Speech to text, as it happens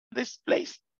this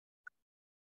place.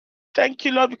 Thank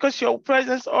you, Lord, because your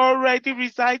presence already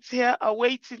resides here,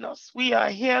 awaiting us. We are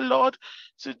here, Lord,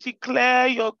 to declare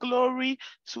your glory,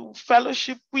 to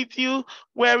fellowship with you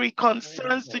where it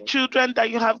concerns the children that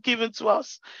you have given to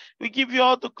us. We give you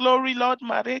all the glory, Lord.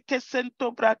 Let's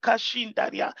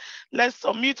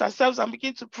unmute ourselves and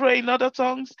begin to pray in other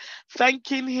tongues,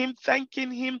 thanking him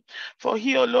for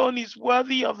he alone is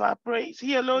worthy of our praise.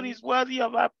 He alone is worthy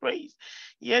of our praise.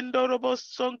 Yendorobo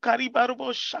son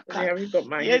karibarobo shaka.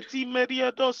 Yeti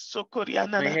meriado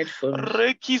sokoriana.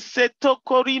 Reki seto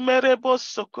korimerebo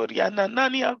sokoriana.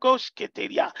 Nani agosh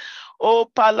keteria. O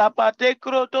palabade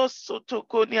grodo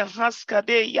sotokonia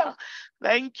haskadeya.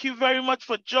 Thank you very much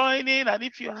for joining. And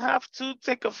if you have to,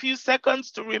 take a few seconds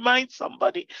to remind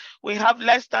somebody. We have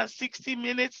less than 60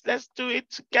 minutes. Let's do it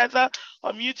together.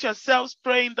 Unmute yourselves.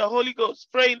 Pray in the Holy Ghost.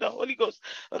 Pray in the Holy Ghost.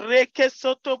 Reke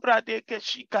soto bradeke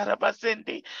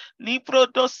shikarabazende. Nipro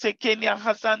sekenya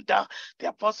hazanda. The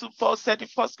Apostle Paul said in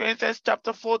 1 Corinthians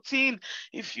chapter 14,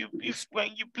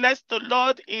 when you bless the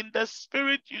Lord in the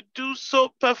Spirit, you do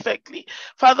so perfectly.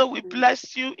 Father, we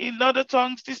bless you in other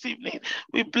tongues this evening.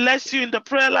 We bless you in the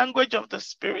prayer language of the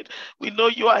Spirit. We know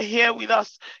you are here with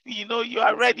us. We know you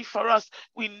are ready for us.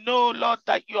 We know, Lord,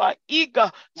 that you are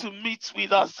eager to meet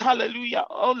with us. Hallelujah.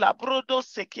 Oh, labrodo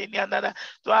sekenya.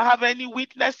 Do I have any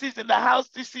witnesses in the house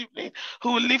this evening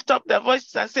who will lift up their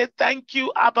voices and say, thank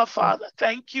you, Abba Father.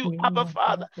 Thank you, Abba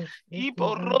Father.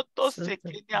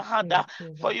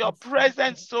 For your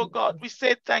presence, oh God. We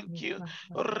say thank you.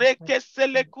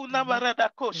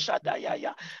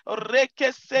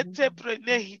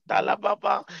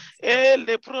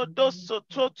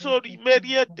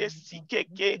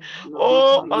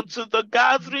 Oh, unto the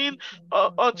gathering,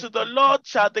 unto the Lord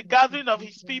shall the gathering of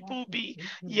his people be.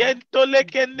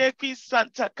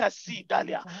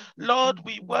 Lord,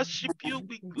 we worship you,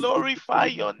 we glorify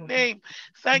your name.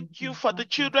 Thank you for the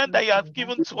children that you have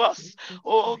given to us.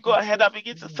 Oh, go ahead and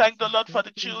begin to thank the Lord for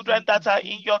the children that are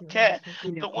in your care,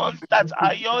 the ones that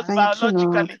are yours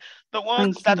biologically, the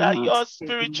ones that are yours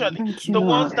spiritually, the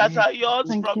ones that are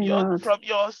yours from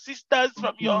your sisters,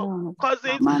 from your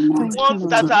cousins, ones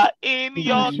that are in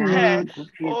your care.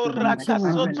 Oh,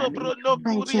 Rakasoto Bruno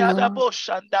Kuriada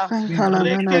Boshanda,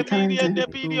 Rekemiria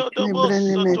Nebirio Dobo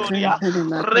Sotoria,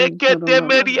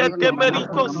 Reketemeria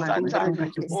Demerico Santa,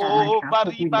 oh,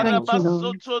 Baribara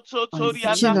Soto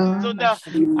Toriana,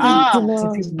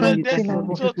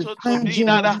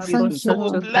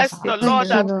 oh, bless the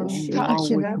Lord at all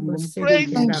times.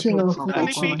 Praise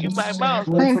continually be in my mouth.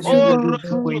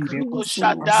 Oh,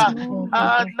 Shada,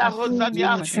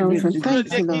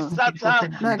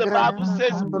 the Bible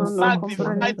says,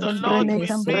 magnify the Lord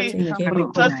with me.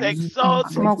 Let us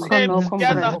exalt his name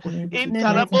together. In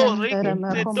Tarabori,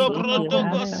 the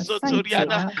Dobrodogo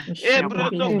Sotoriana,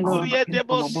 Ebrodo Kurie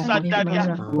Debo Sadaria,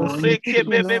 Reke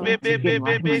Bebe,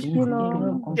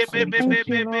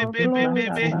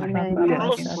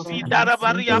 Rossi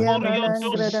Darabaria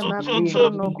Moriondo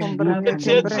Sototo,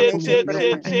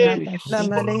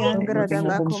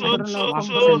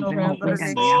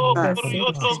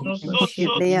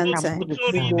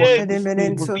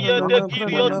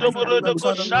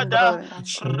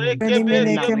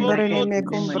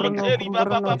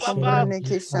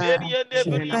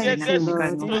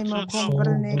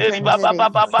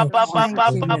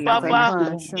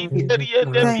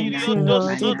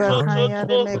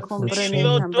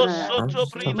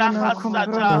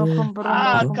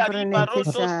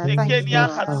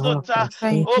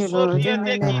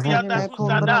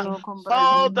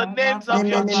 Call the names of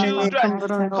your children.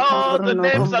 Call the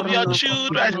names of your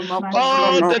children.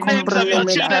 Call the names of your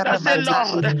children and say,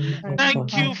 Lord,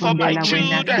 thank you for my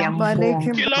children.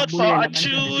 Thank you, Lord, for our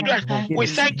children. We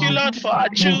thank you, Lord, for our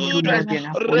children.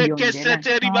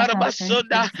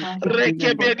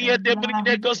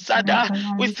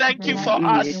 We thank you for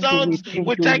our sons.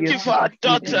 We thank you for our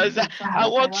daughters. I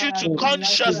want you to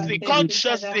consciously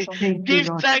give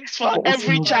thanks for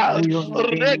every child.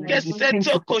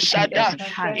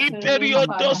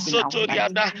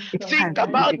 Think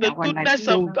about the goodness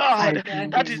of God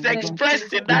that is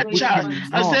expressed in that child.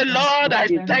 I say, Lord, I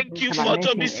thank you for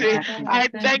Tobise. I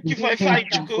thank you for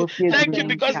Ifeanyichukwu. Thank you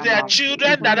because they are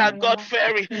children that are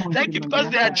God-fearing. Thank you because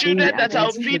they are children that are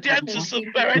obedient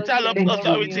to parental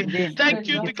authority. Thank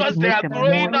you because they are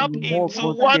growing up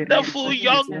into wonderful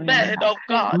young men of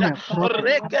God.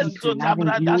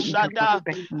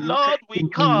 Lord, we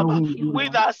come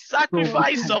with our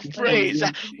sacrifice of praise.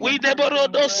 We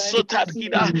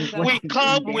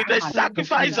come with a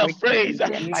sacrifice of praise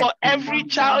for every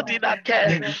child in our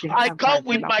care. I come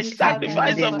with my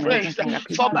sacrifice of praise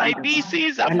for my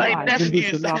nieces and my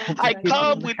nephews. I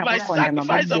come with my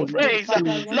sacrifice of praise,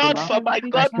 Lord, for my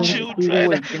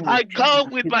godchildren. I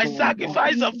come with my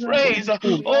sacrifice of praise,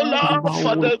 oh Lord,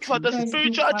 for the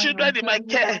spiritual children in my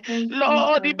care.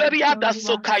 Lord,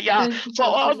 for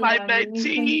all my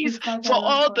mentees, for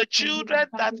all the children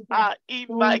that are in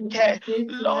my care.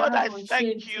 Lord, I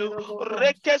thank you.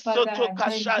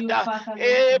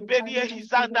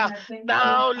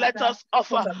 Now let us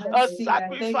offer a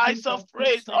sacrifice of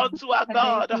praise unto our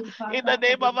God in the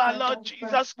name of our Lord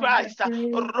Jesus Christ.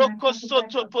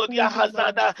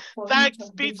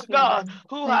 Thanks be to God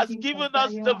who has given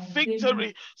us the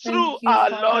victory through our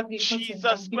Lord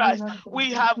Jesus Christ.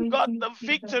 We have got the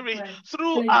victory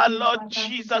through our Lord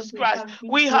Jesus Christ.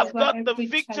 We have got the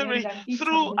victory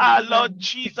through our Lord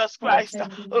Jesus Christ.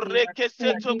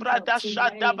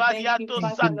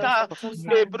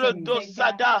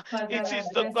 It is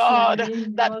the God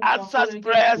that answers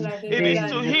prayers. It is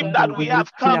to him that we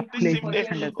have come this evening.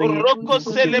 Roko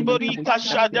celebori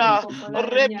kashada,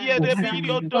 rebie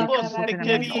rebio dobo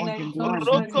sekeri,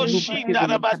 roko shinda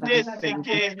rabade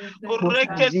seke,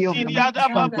 reke siriada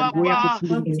baba,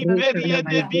 iberie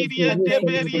de birie de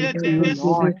berie de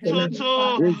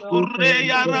soto,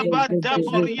 ureya rabada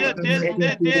borie de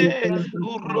sede,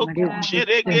 uroko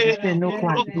sherege,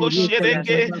 uroko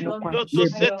sherege, doto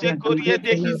sete korie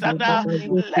de hizada.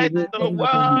 Let the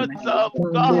words of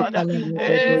God,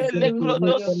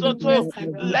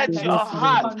 let your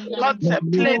heart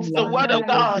contemplate the word of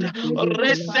God.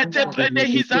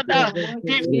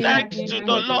 Give thanks to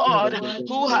the Lord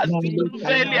who has done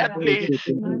valiantly.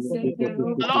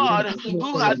 Lord,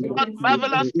 who has done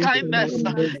marvelous kindness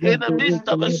in the midst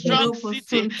of a strong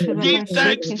city. Give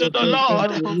thanks to the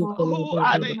Lord, who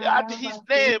at his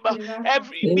name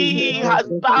every knee has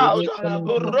bowed.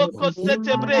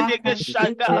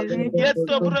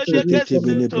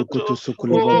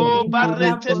 Oh,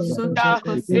 Barretesca,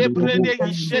 Ebrede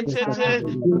Hishetete,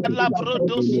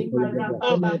 Labrodos,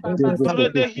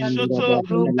 Brede Hishoto,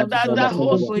 Dada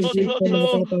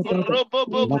Hosoto,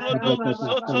 Robobo Brodo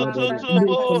Soto,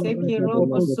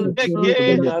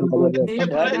 Eke,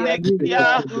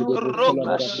 Ebredekia,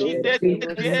 Rokoshide,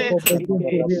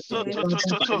 Soto,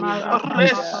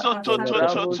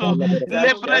 Resoto,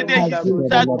 Lebrede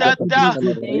Hisatata,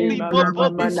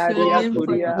 Ribobo,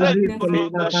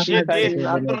 Shede,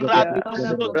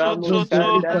 Rasoto,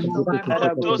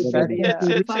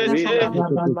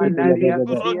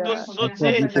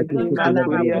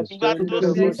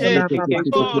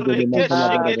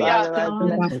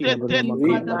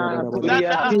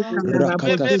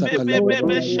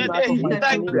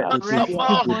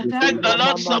 Thank the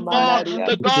Lord some more,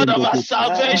 the God of our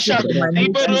salvation.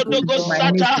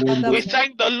 We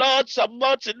thank the Lord some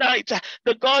more tonight,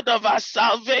 the God of our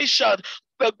salvation.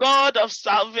 The God of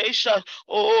salvation.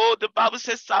 Oh, the Bible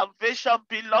says salvation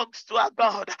belongs to our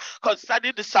God.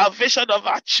 Concerning the salvation of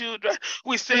our children,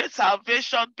 we say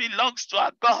salvation belongs to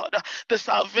our God. The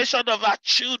salvation of our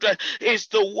children is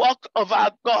the work of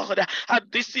our God. And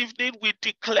this evening we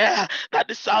declare that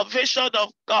the salvation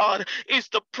of God is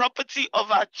the property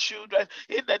of our children.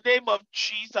 In the name of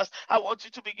Jesus, I want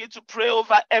you to begin to pray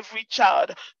over every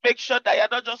child. Make sure that you're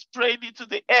not just praying into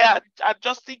the air and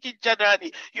just thinking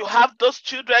generally. You have those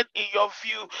children in your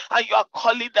view and you are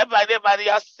calling them by name and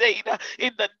you are saying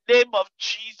in the name of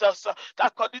Jesus,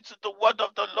 according to the word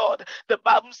of the Lord, the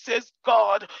Bible says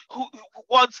God who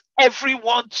wants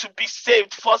everyone to be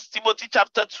saved. 1 Timothy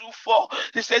chapter 2:4.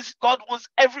 It says God wants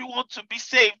everyone to be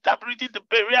saved. I'm reading the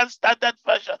Berean Standard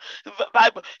Version. The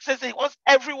Bible says he wants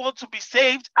everyone to be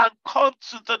saved and come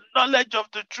to the knowledge of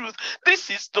the truth. This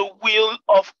is the will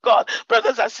of God.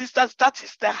 Brothers and sisters, that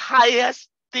is the highest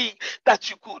thing that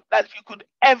you could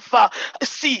ever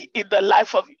see in the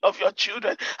life of your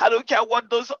children. I don't care what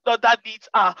those other needs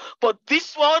are, but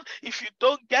this one, if you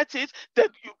don't get it, then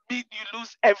you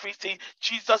lose everything.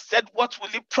 Jesus said, what will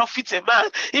it profit a man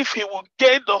if he will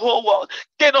gain the whole world,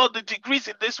 gain all the degrees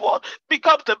in this world,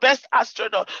 become the best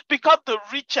astronaut, become the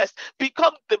richest,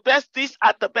 become the best this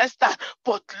and the best that,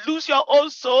 but lose your own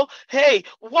soul? Hey,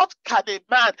 what can a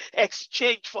man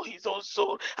exchange for his own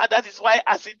soul? And that is why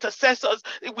as intercessors,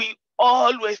 we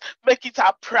always make it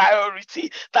our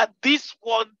priority that this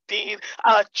one thing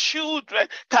our children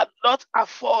cannot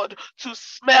afford to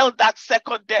smell that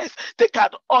second death. They can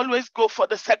always go for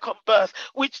the second birth,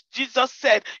 which Jesus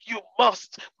said you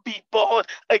must be born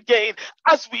again.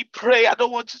 As we pray, I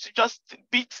don't want you to just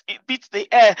beat the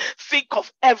air. Think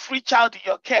of every child in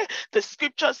your care. The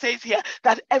scripture says here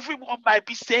that everyone might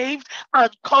be saved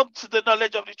and come to the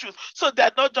knowledge of the truth. So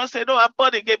they're not just saying, "No, I'm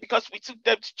born again," because we took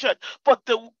them to church, but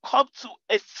they will come to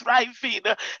a thriving,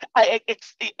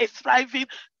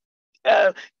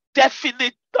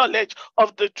 definite knowledge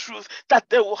of the truth, that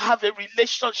they will have a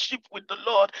relationship with the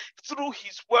Lord through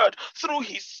his word, through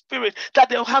his spirit, that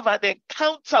they'll have an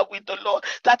encounter with the Lord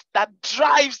that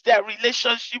drives their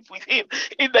relationship with him.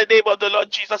 In the name of the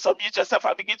Lord Jesus, unmute yourself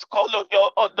and begin to call on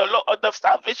the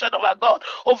salvation of our God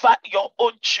over your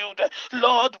own children.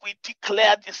 Lord, we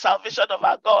declare the salvation of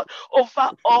our God over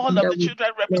all of the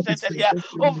children represented here,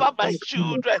 over my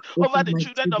children, over the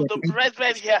children of the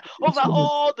brethren here, over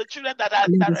all the children that are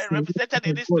represented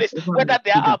in this place, whether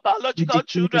they are biological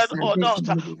children or not.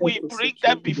 We bring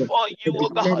them before you, oh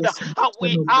God, and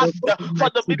we ask for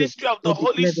the ministry of the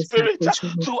Holy Spirit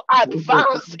to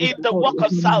advance in the work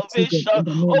of salvation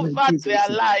over their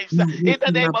lives. In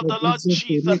the name of the Lord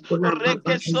Jesus.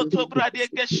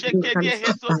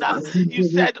 You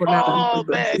said, "Oh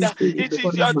man, it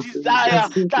is your desire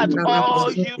that all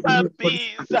human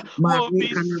beings will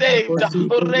be saved."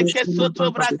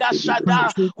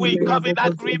 We come in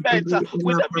agreement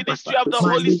with the ministry of the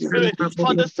Holy Spirit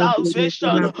for the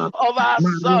salvation of our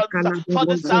sons, for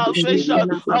the salvation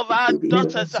of our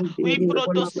daughters.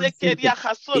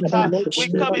 We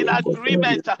come in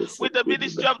agreement with the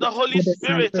ministry of the Holy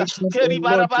Spirit.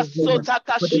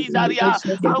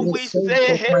 And we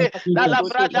say, "Hey, that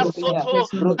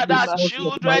our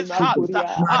children's hearts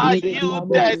are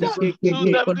yielded to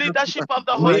the leadership of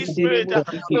the Holy Spirit."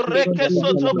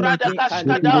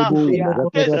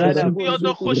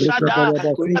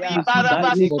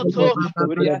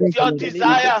 Your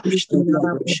desire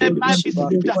might be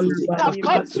saved, have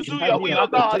come to do your will, oh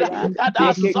God, that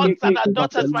our sons and our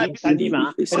daughters might be saved.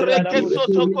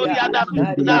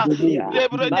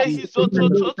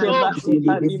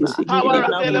 Power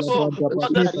available for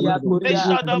the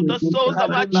salvation of the souls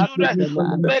of our children.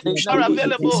 Make power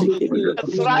available for the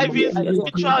thriving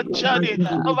spiritual journey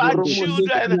of our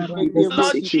children.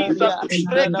 Lord Jesus,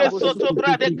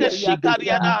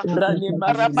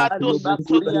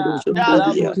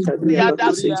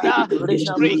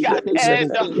 bring an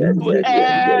end to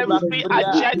every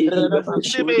agenda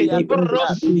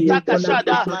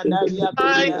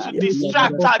trying to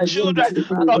distract our children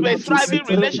from a thriving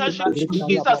relationship with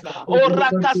Jesus.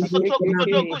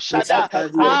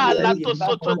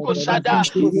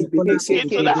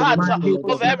 Into the heart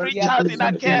of every child in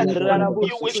our care.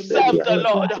 You will serve the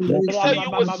Lord. So you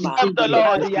will serve the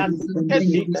Lord.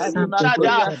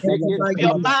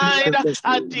 Your mind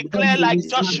and declare like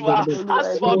Joshua,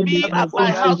 "As for me and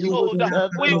my household,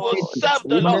 we will serve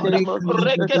the Lord."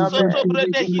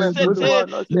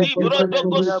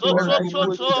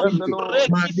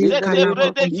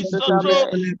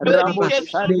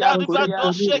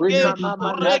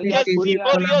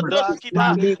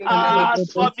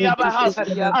 As for me and my house,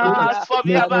 as for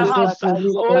me and my house,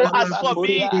 oh, as for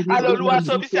me, hallelujah,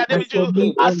 so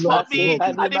as for me,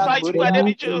 and if I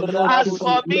do, as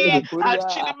for me, and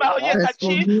Chidima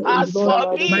Oyekachi, as for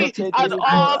me, and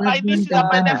all my nieces and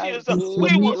my nephews,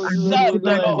 we will serve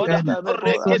the Lord.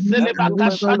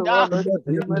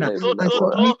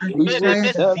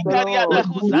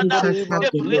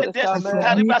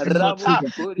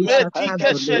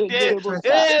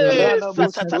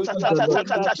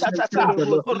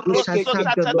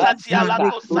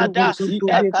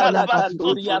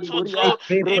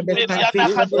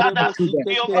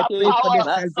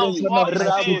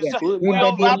 We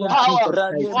overpower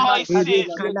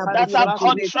voices that are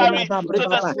contrary to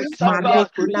the Spirit of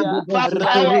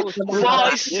God.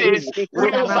 Voices,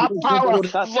 we overpower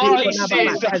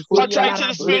voices contrary to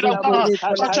the Spirit of God.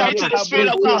 Contrary to the Spirit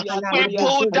of God, we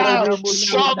pull down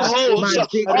strongholds of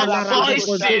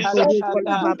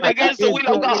voices against the will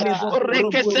of God.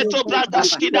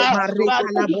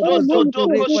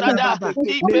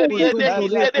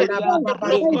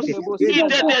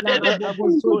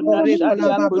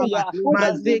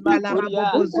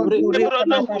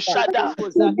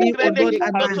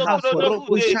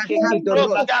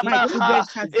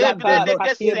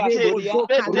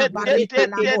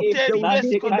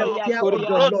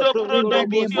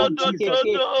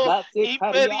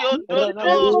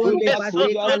 Periondoto,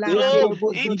 Esototo,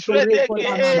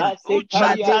 Intredege,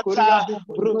 Uchatata,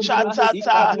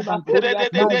 Uchatata,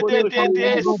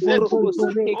 de Setu,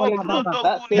 Obrodo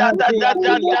Kuria da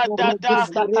Ebredegi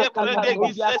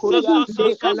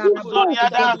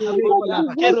Soniada,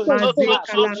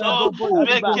 Kesototo,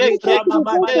 Mekeke,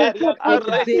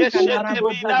 Arekeshete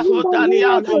Mina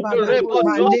Hodalia,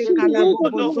 Reboso,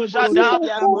 Jada,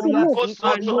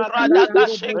 Osoto Bradaga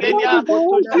Shegenia.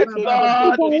 Let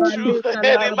God be true.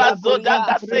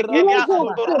 Erimazodaga Segenia,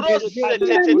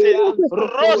 Rosetete,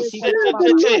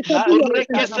 Rosetete,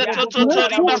 Rekesetoto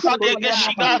Rimahadege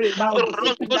Shiga,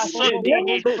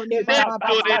 Rotosoni,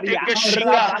 Nendore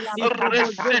Shiga,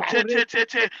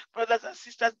 Resetete. Brothers and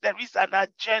sisters, there is an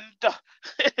agenda.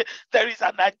 There is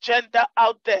an agenda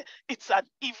out there. It's an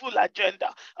evil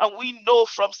agenda. And we know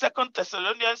from 2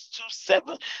 Thessalonians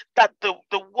 2:7 that the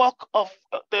work of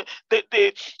the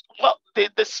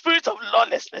spirit of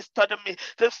lawlessness, pardon me,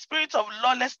 the spirit of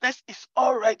lawlessness is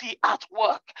already at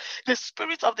work. The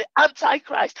spirit of the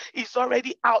Antichrist is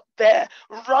already out there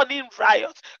running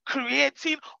riot,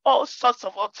 creating all sorts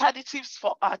of alternatives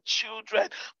for our children.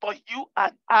 But you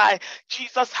and I,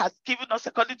 Jesus has given us,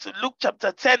 according to Luke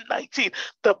chapter 10:19,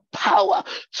 the power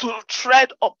to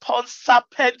tread upon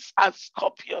serpents and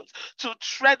scorpions, to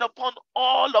tread upon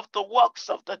all of the works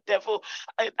of the devil,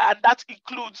 and that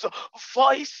includes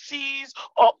voices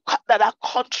that are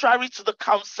contrary to the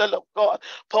counsel of God.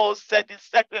 Paul said in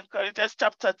 2 Corinthians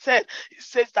chapter 10, he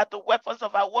says that the weapons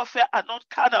of our warfare are not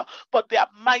carnal, but they are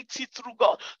mighty through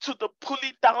God to the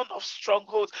pulling down of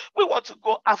strongholds. We want to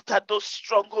go after those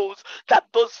strongholds that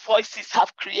those voices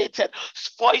have created,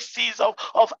 voices of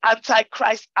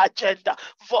Antichrist agenda,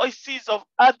 voices of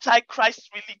Antichrist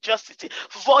religiosity,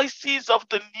 voices of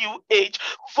the new age,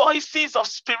 voices of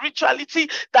spirituality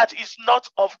that is not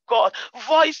of God,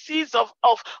 voices of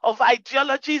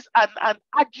ideologies and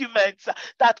arguments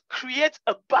that create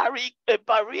a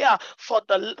barrier for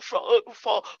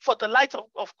the light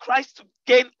of Christ to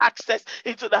gain access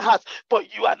into the heart.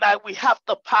 But you and I, we have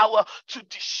the power to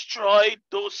destroy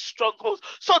those strongholds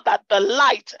so that the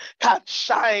light can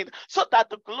shine, so that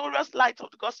the glorious light of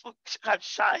the gospel can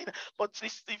shine. But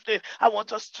this evening, I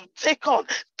want us to take on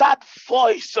that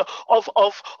voice of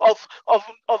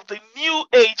the new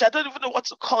age. I don't even know what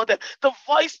to call them. The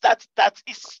voice that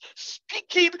is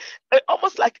speaking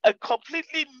almost like a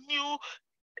completely new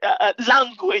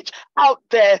language out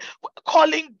there,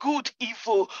 calling good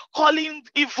evil, calling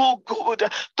evil good.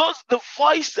 The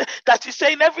voice that is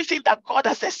saying everything that God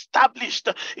has established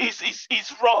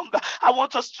is wrong. I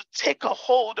want us to take a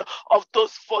hold of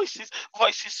those voices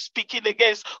speaking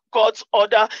against God's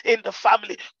order in the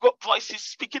family, voices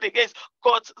speaking against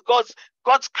God's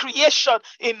creation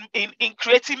in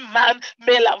creating man,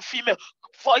 male and female,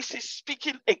 voices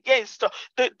speaking against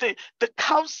the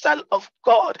counsel of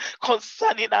God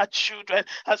concerning our children.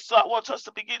 And so I want us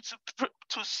to begin to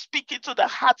speak into the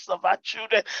hearts of our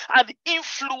children and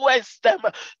influence them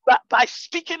by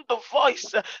speaking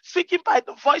speaking by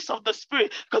the voice of the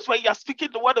Spirit. Because when you are speaking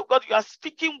the word of God, you are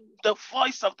speaking the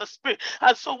voice of the Spirit.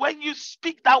 And so when you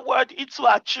speak that word into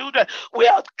our children, we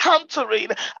are countering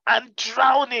and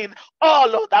drowning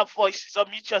all of that voices.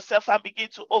 Unmute yourself and begin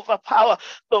to overpower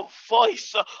the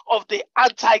voice of the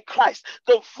Antichrist,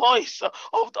 the voice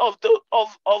of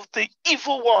the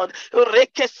evil one.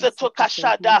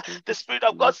 The Spirit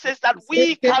of God says that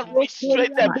we can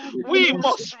restrain them. We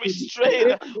must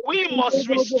restrain.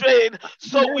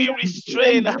 So we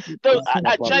restrain the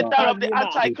agenda of the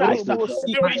Antichrist.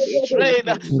 We restrain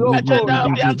the agenda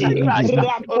of the Antichrist.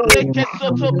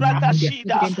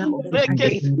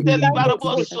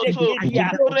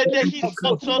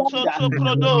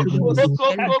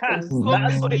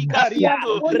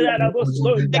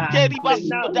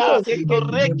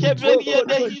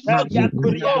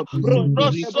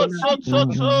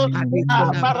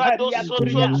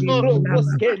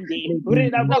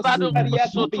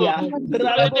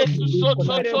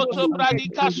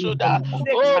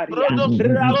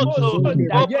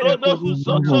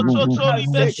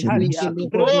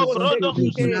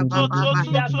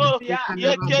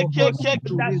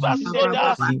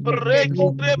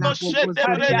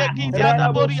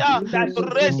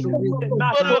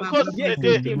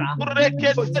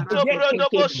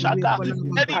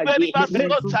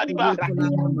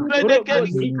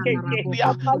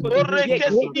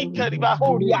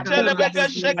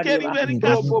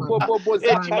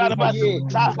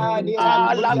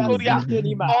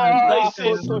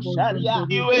 voices,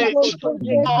 new age,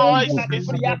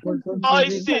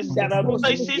 voices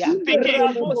speaking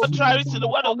contrary to the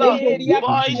word of God,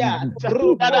 voices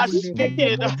that are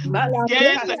speaking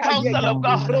against the counsel of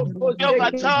God. We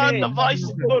overturn the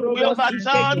voices. We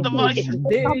overturn the voices.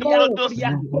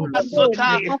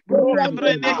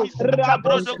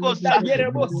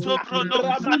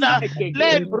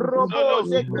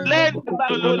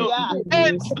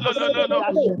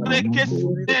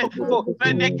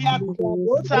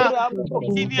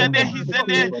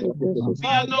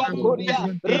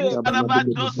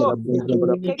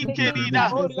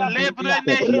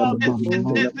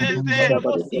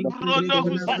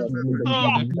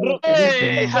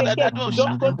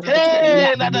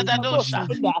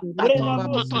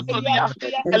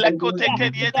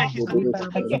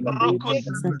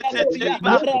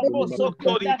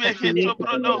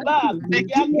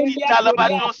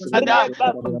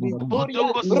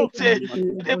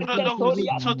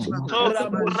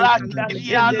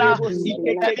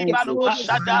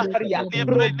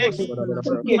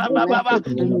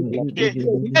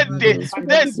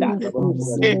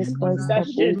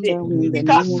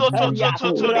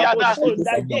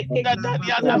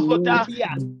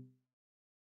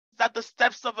 That the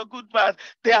steps of a good man,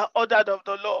 they are ordered of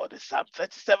the Lord. Psalm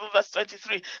 37 verse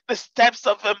 23. The steps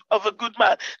of a good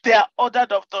man, they are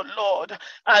ordered of the Lord,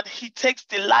 and he takes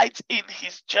delight in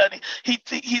his journey.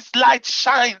 His light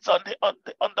shines on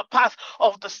the path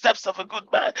of the steps of a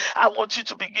good man. I want you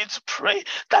to begin to pray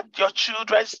that your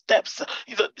children's steps,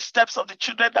 the steps of the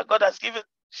children that God has given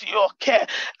to your care,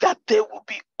 that they will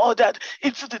be ordered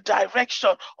into the direction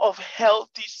of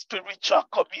healthy spiritual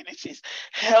communities,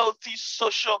 healthy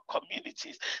social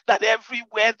communities, that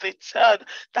everywhere they turn,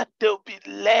 that they'll be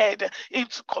led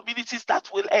into communities that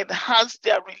will enhance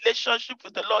their relationship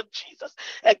with the Lord Jesus,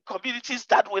 and communities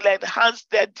that will enhance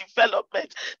their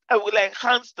development and will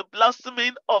enhance the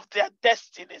blossoming of their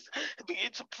destinies.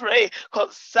 Begin to pray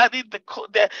concerning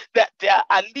their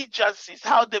allegiances,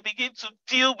 how they begin to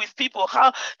deal with people,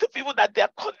 how the people that they're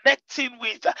connecting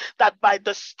with, that by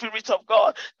the Spirit of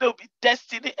God, they'll be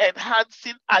destiny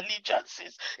enhancing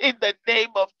allegiances. In the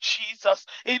name of Jesus,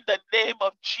 in the name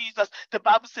of Jesus, the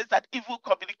Bible says that evil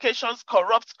communications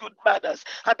corrupt good manners,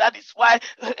 and that is why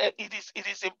it is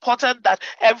important that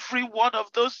every one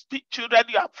of those children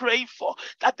you are praying for,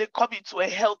 that they come into a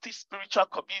healthy spiritual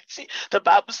community. The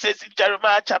Bible says in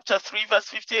Jeremiah chapter 3 verse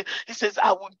 15, it says,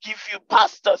 I will give you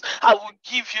pastors, I will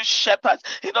give you shepherds.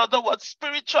 In other words,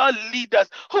 spiritual leaders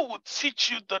who will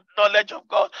teach you the knowledge of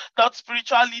God, not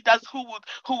spiritual leaders who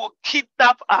will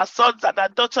kidnap our sons and our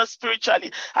daughters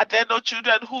spiritually. And then no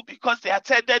children who, because they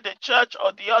attended the church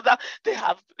or the other, they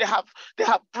have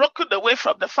broken away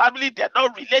from the family. They're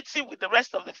not relating with the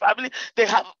rest of the family. They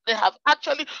have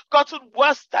actually gotten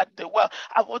worse than they were.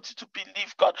 I want you to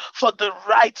believe God for the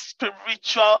right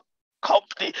spiritual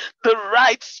company, the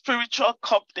right spiritual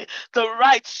company, the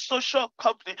right social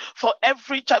company for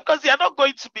every child, because they are not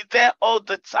going to be there all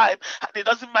the time, and it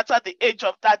doesn't matter the age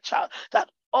of that child, that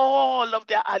all of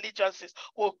their allegiances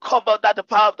will come under the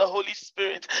power of the Holy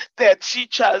Spirit. Their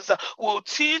teachers will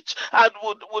teach and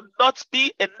would not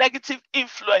be a negative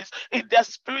influence in their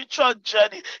spiritual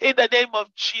journey, in the name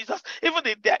of Jesus, even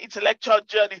in their intellectual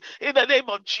journey, in the name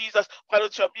of Jesus. Why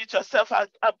don't you unmute yourself and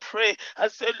pray and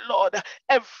say, Lord,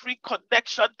 every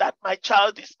connection that my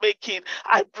child is making,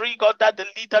 I bring under the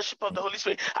leadership of the Holy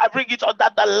Spirit. I bring it under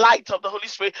the light of the Holy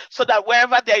Spirit, so that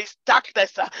wherever there is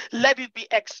darkness, let it be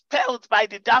expelled by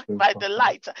the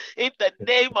light, in the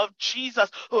name of Jesus.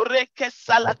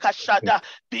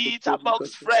 Be it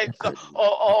amongst friends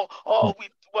or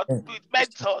with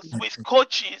mentors, with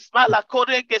coaches. You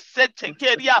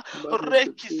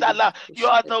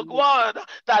are the one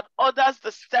that orders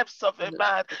the steps of a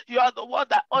man. You are the one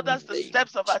that orders the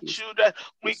steps of our children.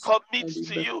 We commit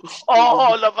to you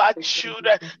all of our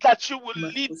children, that you will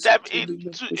lead them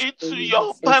into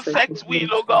your perfect will,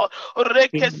 oh God.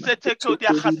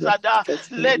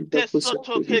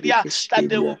 That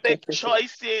they will make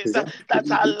choices that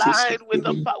align with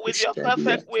your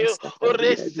perfect will.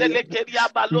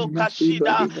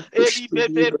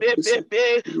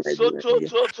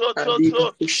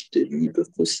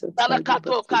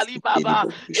 Balakato kalibaba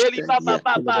elibaba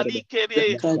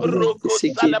likere roko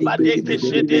salabade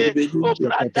keshede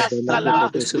obrada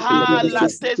sala hala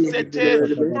tesete.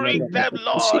 Bring them,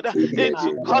 Lord,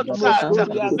 into contact with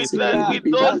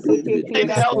those in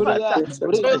helpers,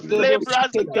 those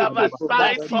laborers you have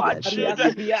assigned for our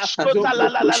children.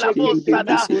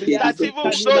 That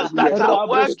even those that are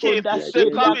working, they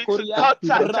come into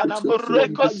contact.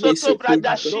 Reko soto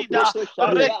bradashida,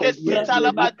 reke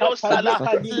sitalabadosala.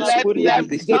 Let them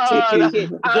turn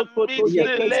and meet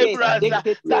the laborers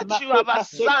that you have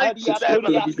assigned to them.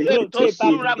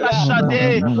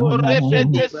 Retosurabashade,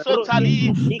 repete sotali.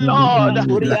 Lord,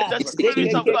 let the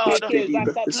Spirit of God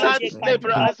plant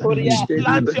laborers,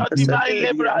 plant your divine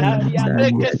laborers.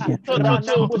 Reke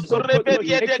sototo,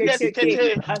 reberie de geskete,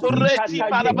 reti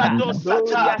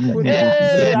barabadosata,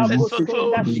 tesoto,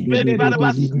 beri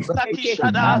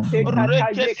barabasakishada,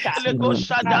 reke selego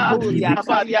shada,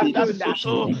 abarianda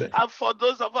soto. And for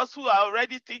those of us who are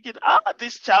already thinking,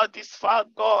 this child is far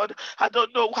gone, I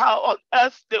don't know how on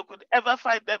earth they could ever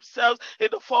find themselves in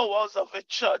the four walls of a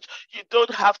church. You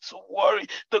don't have to worry.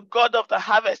 The God of the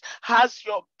harvest has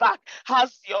your back,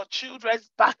 has your children's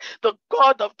back. The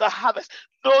God of the harvest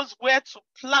knows where to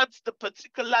plant the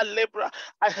particular laborer.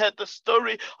 I heard the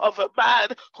story of a man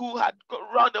who had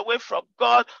run away from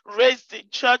God, raised in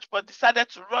church, but decided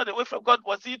to run away from God,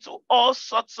 was into all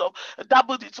sorts of,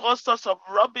 dabbled into all sorts of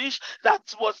rubbish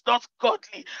that was not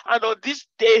godly. And on this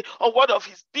day, on one of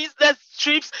his business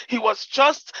trips, he was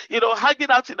just,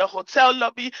 hanging out in a hotel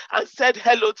lobby and said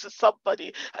hello to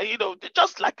somebody. And,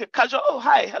 just like a casual, oh,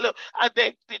 hi, hello. And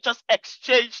they just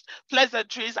exchanged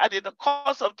pleasantries. And in the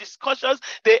course of discussions,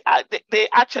 they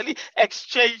actually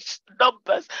exchanged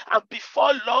numbers. And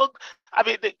before long, I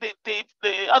mean,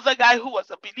 the other guy who was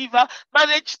a believer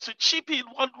managed to chip in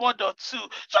one word or two,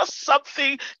 just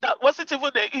something that wasn't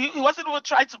even, he wasn't even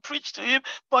trying to preach to him,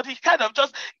 but he kind of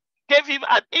just gave him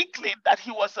an inkling that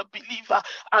he was a believer.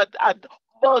 And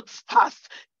months passed,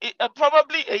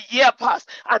 probably a year passed,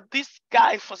 and this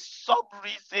guy, for some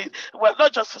reason, well,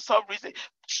 not just for some reason,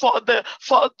 for the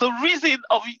reason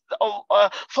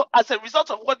as a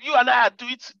result of what you and I are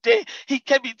doing today, he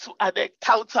came into an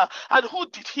encounter. And who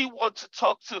did he want to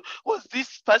talk to? Was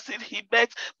this person he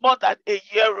met more than a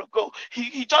year ago.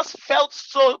 He just felt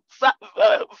so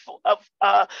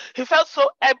he felt so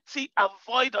empty and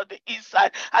void on the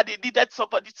inside, and he needed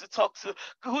somebody to talk to.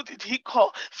 Who did he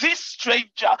call? This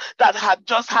stranger that had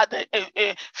just had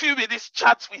a few minutes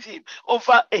chat with him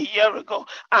over a year ago.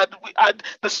 And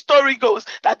the story goes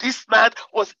that this man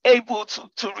was able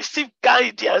to receive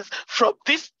guidance from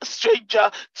this stranger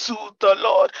to the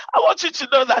Lord. I want you to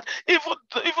know that even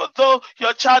though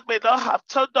your child may not have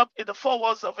turned up in the four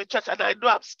walls of a church, and I know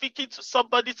I'm speaking to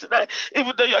somebody tonight,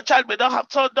 even though your child may not have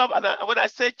turned up, and when I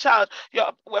say child,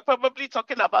 we're probably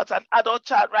talking about an adult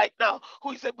child right now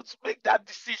who is able to make that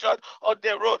decision on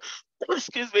their own.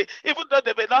 Excuse me, even though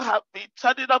they may not have been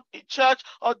turning up in church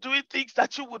or doing things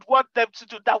that you would want them to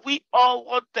do, that we all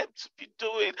want them to be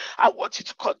doing, I want you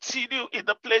to continue in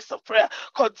the place of prayer,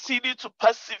 continue to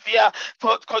persevere,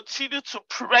 continue to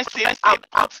press in and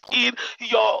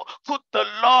put the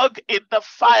log in the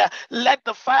fire. Let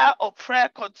the fire of prayer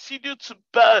continue to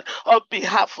burn on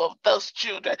behalf of those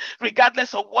children,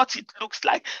 regardless of what it looks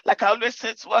like. Like I always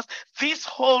say to us, this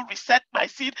whole Reset My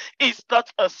Seed is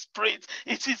not a sprint,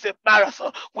 it is a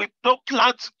marathon. With no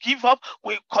plan to give up,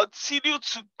 we continue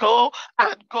to go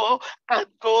and go and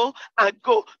go and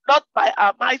go, not by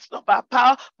our might, not by our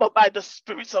power, but by the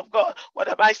Spirit of God. What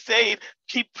am I saying?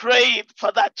 Keep praying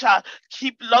for that child.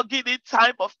 Keep logging in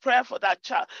time of prayer for that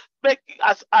child. Make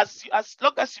as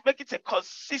long as you make it a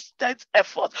consistent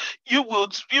effort, you will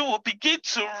begin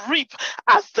to reap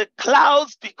as the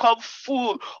clouds become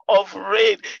full of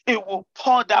rain. It will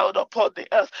pour down upon the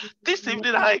earth. This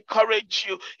evening, I encourage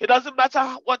you. It doesn't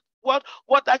matter what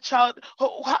that child,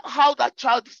 how that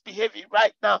child is behaving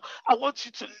right now. I want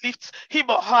you to lift him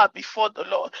or her before the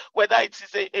Lord, whether it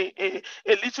is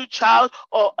a little child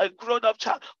or a grown-up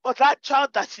child, but that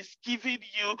child that is giving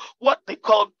you what they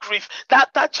call grief,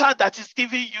 that child that is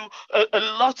giving you a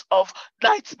lot of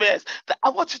nightmares, that I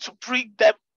want you to bring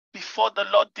them before the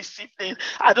Lord this evening.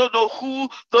 I don't know who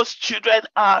those children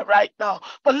are right now,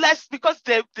 but because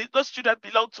those children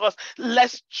belong to us,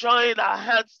 let's join our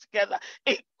hands together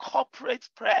in corporate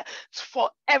prayer for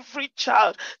every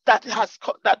child that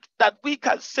we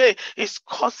can say is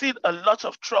causing a lot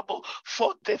of trouble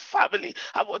for the family.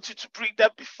 I want you to bring them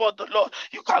before the Lord.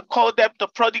 You can call them the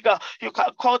prodigal, you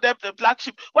can call them the black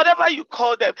sheep, whatever you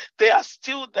call them, they are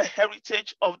still the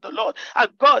heritage of the Lord, and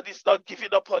God is not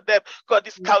giving up on them. God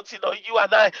is counting on you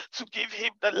and I to give him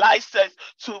the license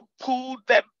to pull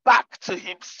them back to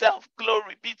himself.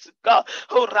 Glory be to God.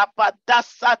 Oh,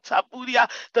 Rabadasataburia.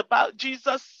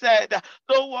 Jesus said,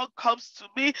 no one comes to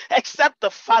me except the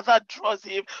Father draws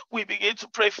him. We begin to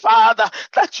pray, Father,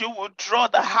 that you will draw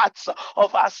the hearts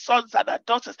of our sons and our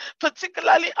daughters,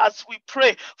 particularly as we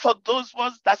pray for those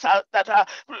ones that are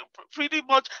pretty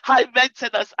much high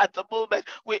maintenance at the moment.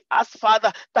 We ask,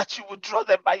 Father, that you will draw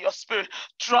them by your Spirit.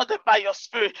 Draw them by your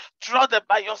Spirit. Draw them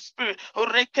by your Spirit.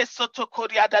 Unmute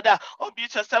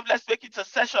yourself. Let's make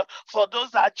intercession for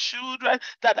those that are children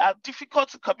that are difficult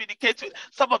to communicate with.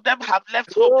 Some of them have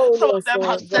left home. Some of them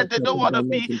have said they don't want to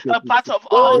be a part of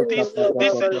all this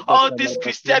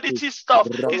Christianity stuff.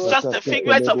 It's just a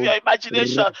figment of your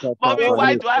imagination. Mommy,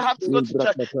 why do I have to go to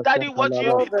church? Daddy, what do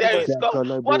you mean there is God?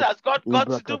 What has God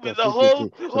got to do with the whole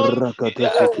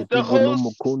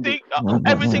thing?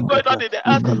 Everything going on in the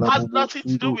earth has nothing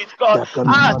to do with God.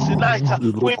 Tonight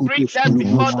we bring them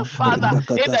before the Father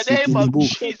in the name of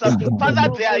Jesus. Father,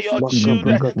 they are your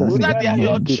children. Father, they are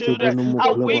your children.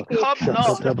 And we come,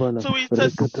 Lord, to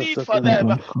intercede for them.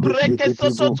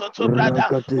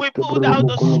 We pull down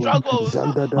the struggles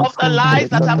of the lies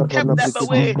that have kept them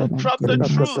away from the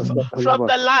truth, from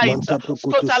the light.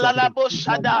 Skotalalabo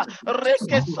shada,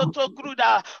 reke soto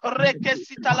gruda, reke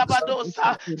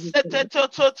sitalabadosa,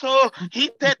 setetototo,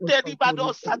 hitete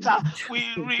ribadosata.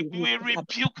 We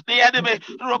rebuke the enemy.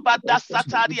 Robada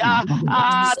sataria,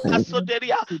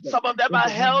 tasoderia. Some of them are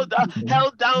held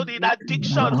down in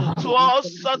addiction to all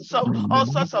sorts of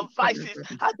vices,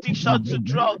 addiction to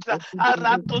drugs.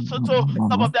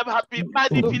 Some of them have been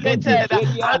manipulated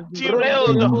and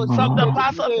derailed from the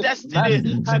path of destiny.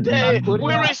 Today,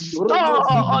 we restore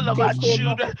all of our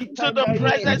children to the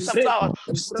presence of God.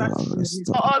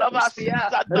 All of us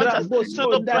that daughters to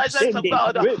the presence of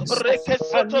God.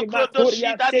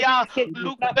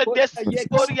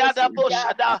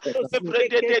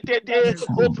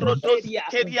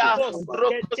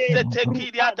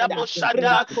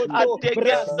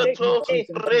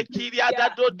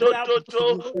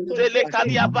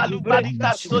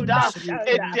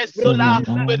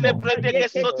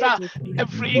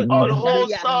 Every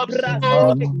unwholesome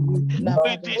soul,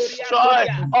 we destroy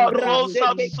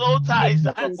unwholesome soul ties.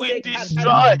 We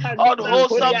destroy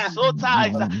unwholesome soul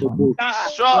ties.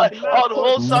 Destroy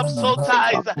unwholesome soul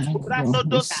ties.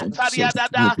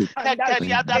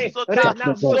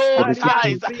 Soul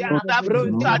ties that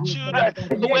put our children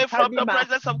away from the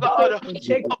presence of God.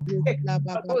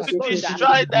 We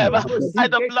destroy them by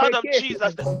the blood of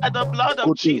Jesus, by the blood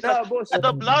of Jesus, by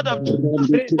the blood of Jesus.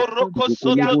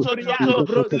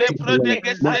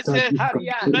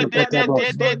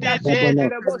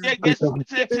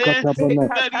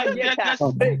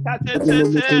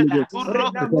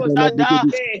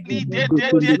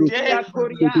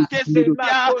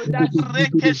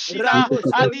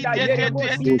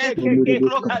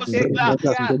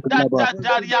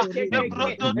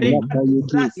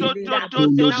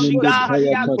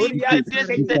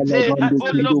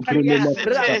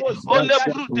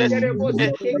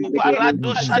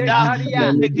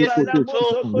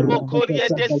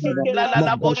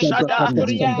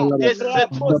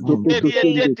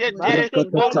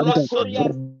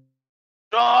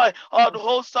 Destroy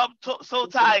unwholesome soul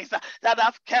ties that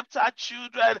have kept our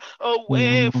children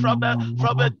away from a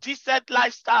decent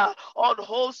lifestyle.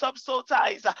 Unwholesome soul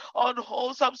ties,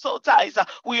 unwholesome soul ties.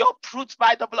 We uproot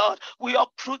by the blood. We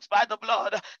uproot by the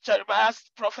blood. Jeremiah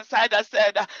prophesied and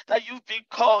said that you've been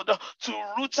called to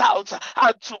root out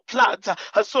and to plant.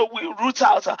 And so we root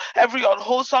out every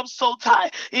unwholesome soul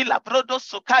tie in Labrodo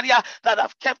Sokaria that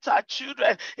have kept our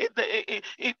children in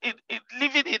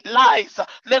living in lies.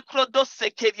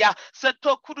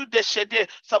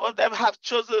 Some of them have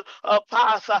chosen a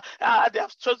path, they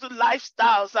have chosen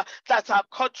lifestyles that are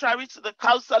contrary to the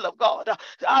counsel of God,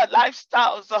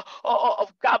 lifestyles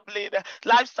of gambling,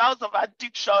 lifestyles of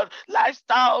addiction,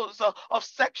 lifestyles of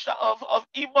sexual, of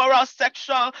immoral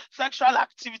sexual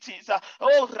activities.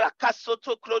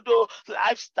 Rakasoto Krodo,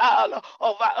 lifestyle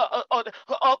of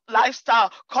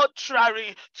lifestyle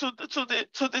contrary to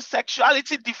the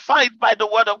sexuality defined by the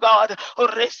word of God.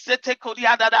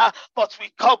 But we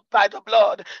come by the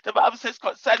blood. The Bible says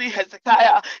concerning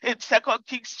Hezekiah in 2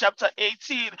 Kings chapter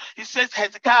 18, it says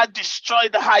Hezekiah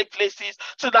destroyed the high places.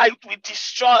 Tonight we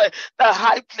destroy the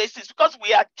high places because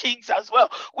we are kings as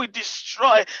well. We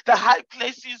destroy the high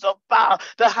places of Baal,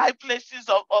 the high places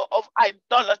of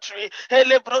idolatry,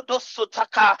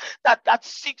 that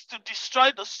seeks to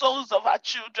destroy the souls of our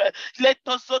children.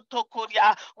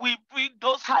 We bring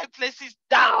those high places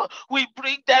down. We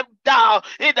bring them down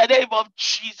in the name of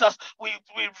Jesus. We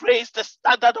raise the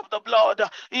standard of the blood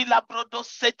in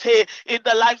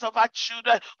the lives of our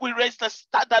children. We raise the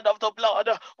standard of the blood.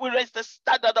 We raise the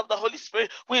standard of the Holy Spirit.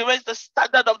 We raise the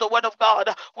standard of the Word of God.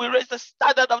 We raise the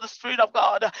standard of the Spirit of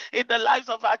God in the lives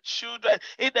of our children.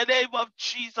 In the name of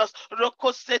Jesus.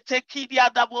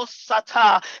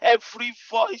 Every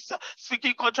voice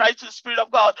speaking contrary to the Spirit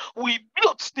of God, we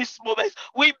mute this moment.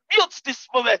 We mute this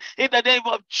moment in the name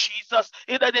of Jesus.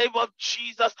 In the name of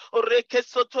Jesus.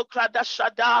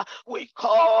 We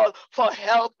call for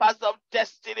helpers of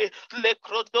destiny.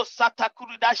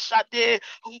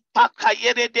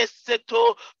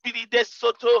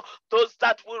 Those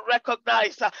that will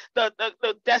recognize the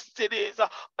destinies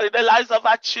in the lives of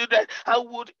our children and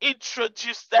would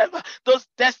introduce them. Those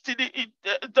destiny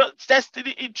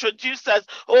introducers,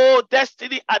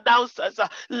 destiny announcers,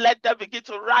 let them begin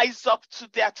to rise up to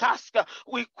their task.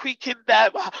 We quicken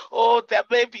them. There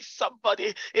may be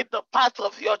somebody in the path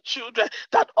of your children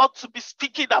that ought to be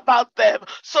speaking about them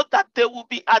so that they will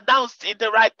be announced in the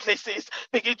right places.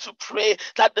 Begin to pray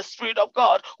that the Spirit of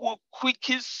God will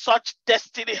quicken such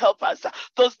destiny helpers,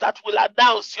 those that will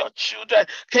announce your children.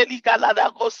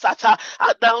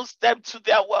 Announce them to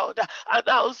their world.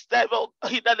 Announce them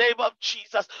in the name of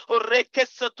Jesus.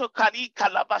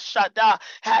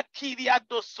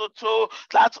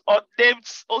 That unnamed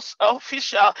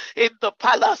official in the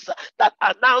palace that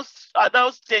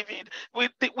announced David.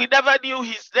 We never knew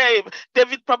his name.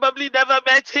 David probably never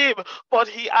met him, but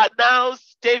he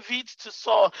announced David to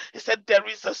Saul. He said, there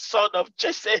is a son of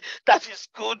Jesse that is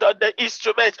good on the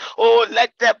instrument.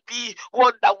 Let there be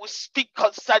one that will speak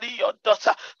concerning your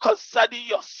daughter, concerning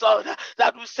your son,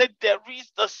 that will say, there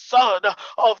is the son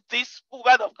of this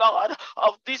woman of God,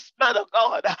 of this man of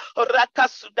God,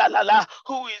 Rakasudalala,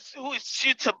 who is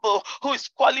suitable, who is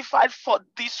qualified for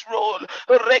this role.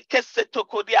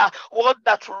 One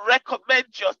that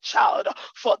recommends your child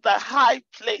for the high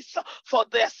place, for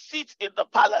their seat in the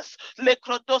palace.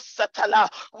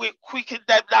 We quicken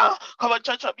them now. Come on,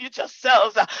 church, unmute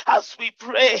yourselves as we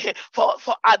pray for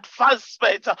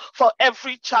advancement for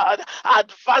every child,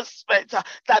 advancement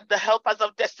that the helpers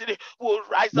of destiny will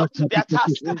rise up to their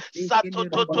task.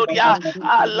 Satototoria,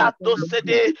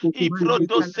 Alatosede,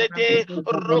 Ibrodosede,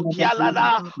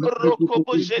 Rokialala,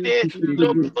 Rokobojede,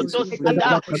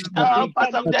 Lobrodosada,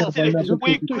 helpers of destiny.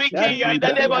 We quicken you in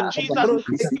the name of Jesus.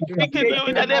 We quicken you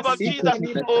in the name of Jesus.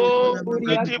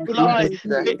 We deploy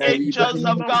the angels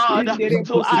of God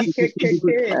to assist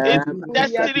in the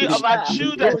destiny of our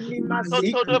children.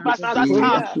 Sotodo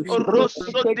Basata,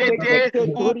 Rosodede,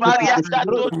 Ubariada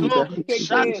Dodo,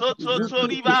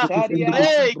 Shatototoriba,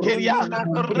 Rekeria,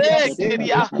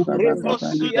 Rosudaria,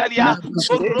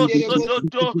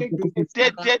 Rosododo,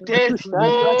 Dede,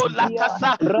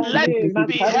 Lakasa. Let there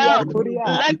be help.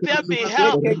 Let there be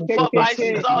help for my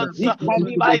sons,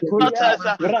 my daughters.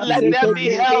 Let there be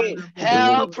help.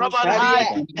 Help from on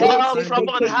high. Help from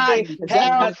on high.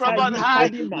 Help from on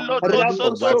high. Lodo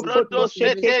Soto Brodo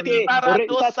Seteri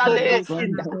Barado Sale.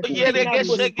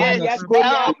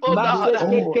 Help, oh God.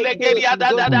 Legeria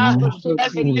Dada.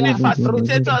 Destiny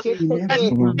facilitators.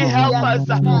 Destiny helpers.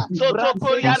 Soto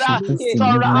Koriada.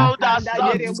 Surround our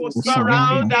sons.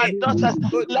 Surround our daughters.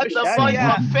 Let the voice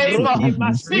of favor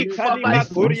speak for my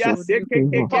sons.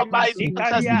 For my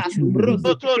daughters.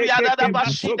 Sotoriada da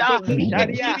Bashida.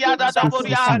 Ekiriada da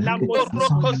Boria.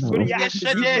 Orokos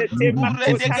Geshede.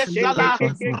 Uredege Sala.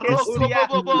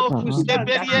 Rokobobo.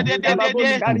 Eberie de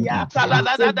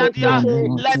Salada.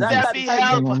 Let there be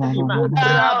help.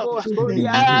 Help.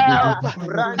 Help.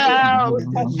 Help.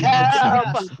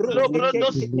 Help.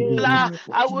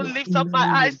 I will lift up my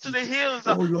eyes to the hills.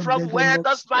 From where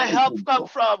does my help come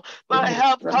from? My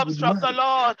help comes from the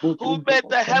Lord who made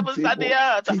the heavens and the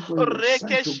earth.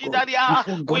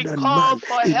 We call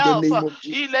for help.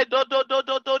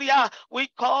 We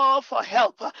call for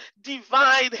help.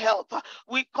 Divine help.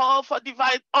 We call for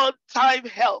divine on-time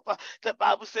help. The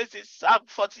Bible says in Psalm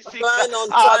 46,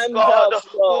 our God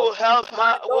will help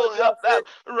them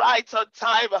right on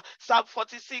time. Psalm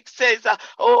 46 says,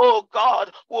 oh,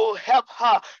 God will help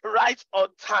her right on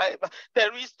time.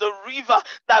 There is the river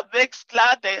that makes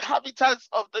glad the inhabitants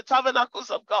of the tabernacles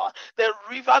of God. The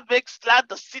river makes glad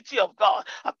the city of God.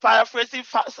 I'm paraphrasing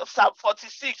Psalm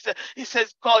 46. He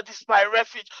says, God is my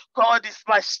refuge. God is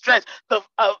my strength,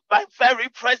 my very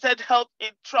present help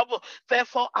in trouble.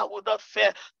 Therefore, I will not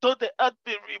fear. Though the earth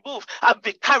be removed and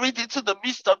be carried into the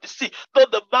midst of the sea, though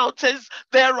the mountains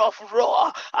thereof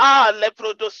roar.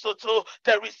 Leprodosoto,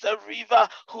 there is a river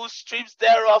whose streams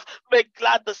thereof make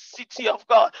glad the city of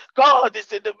God. God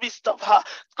is in the midst of her.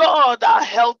 God, our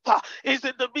helper, is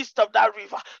in the midst of that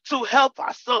river to help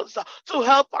our sons, to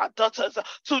help our daughters,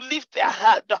 to lift their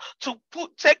hand, to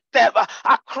take them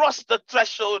across the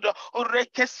threshold.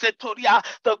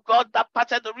 The God that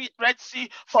parted the Red Sea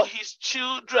for his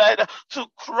children to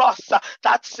cross,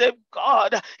 that same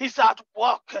God is at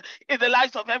work in the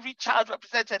lives of every child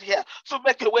represented here to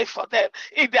make a way for them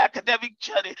in their academic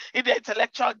journey, in their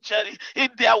intellectual journey, in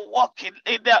their walking,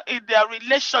 in their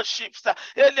relationships,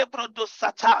 in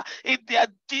their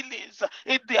dealings,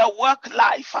 in their work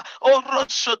life.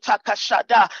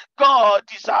 God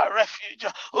is our refuge.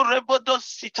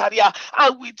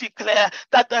 And we declare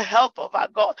that the help of our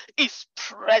God is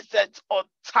present on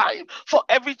time for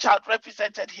every child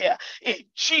represented here. In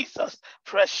Jesus'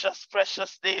 precious,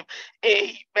 precious name.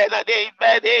 Amen and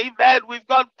amen. Amen. We've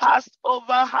gone past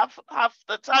over half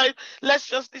the time. Let's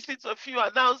just listen to a few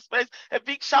announcements. A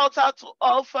big shout out to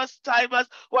all first timers.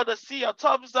 Want to see your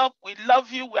thumbs up. We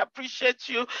love you. We appreciate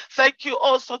you. Thank you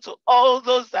also to all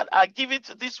those that are giving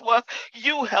to this work.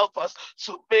 You help us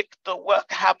to make the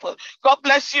work happen. God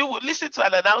bless you. We'll listen to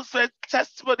an announcement,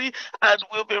 testimony, and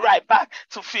we'll be right back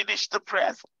to finish the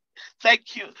prayers.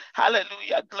 Thank you.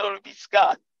 Hallelujah. Glory be to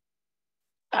God.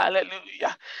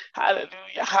 Hallelujah.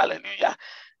 Hallelujah. Hallelujah.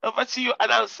 Over to you,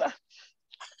 announcer.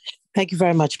 Thank you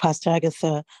very much, Pastor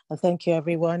Agatha. And thank you,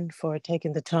 everyone, for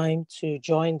taking the time to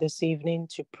join this evening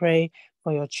to pray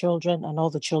for your children and all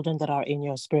the children that are in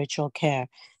your spiritual care.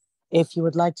 If you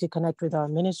would like to connect with our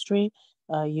ministry,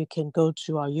 you can go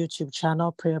to our YouTube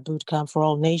channel, Prayer Bootcamp for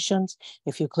All Nations.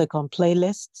 If you click on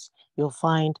playlists, you'll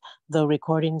find the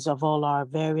recordings of all our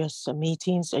various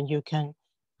meetings, and you can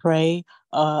pray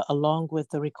along with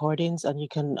the recordings, and you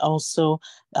can also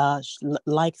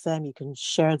like them, you can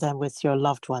share them with your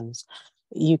loved ones.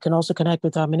 You can also connect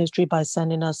with our ministry by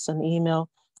sending us an email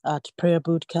at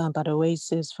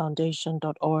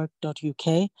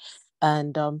prayerbootcamp@oasisfoundation.org.uk.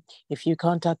 And if you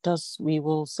contact us, we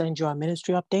will send you our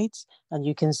ministry updates, and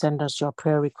you can send us your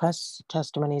prayer requests,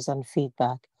 testimonies, and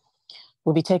feedback.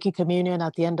 We'll be taking communion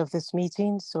at the end of this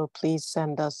meeting, so please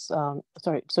send us,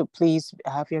 please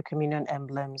have your communion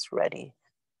emblems ready.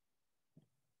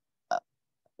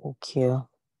 Thank you.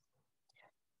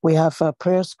 We have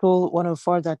Prayer School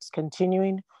 104 that's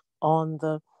continuing on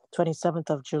the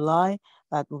 27th of July.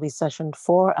 That will be session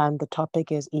 4, and the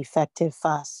topic is effective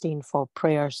fasting for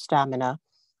prayer stamina.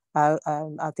 At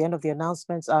the end of the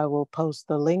announcements, I will post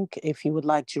the link if you would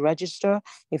like to register.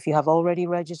 If you have already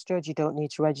registered, you don't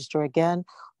need to register again.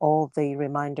 All the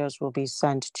reminders will be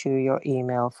sent to your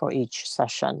email for each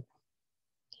session.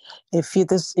 If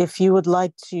you would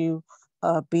like to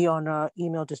be on our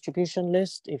email distribution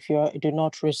list, if you do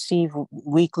not receive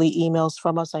weekly emails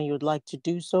from us and you would like to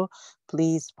do so,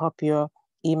 please pop your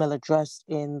email address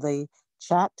in the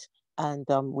chat, and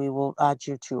we will add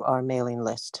you to our mailing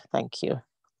list. Thank you.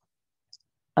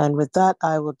 And with that,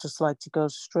 I would just like to go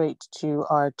straight to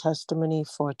our testimony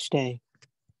for today.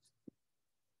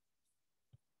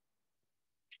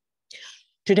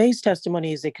 Today's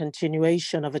testimony is a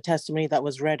continuation of a testimony that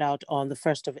was read out on the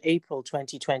 1st of April,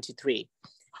 2023.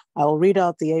 I will read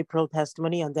out the April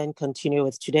testimony and then continue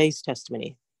with today's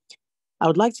testimony. I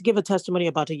would like to give a testimony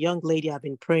about a young lady I've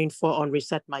been praying for on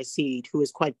Reset My Seed, who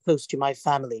is quite close to my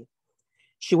family.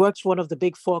 She works for one of the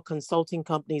big 4 consulting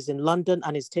companies in London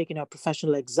and is taking her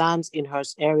professional exams in her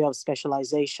area of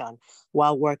specialization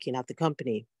while working at the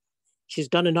company. She's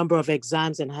done a number of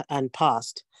exams and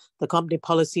passed. The company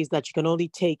policy is that you can only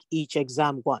take each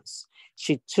exam once.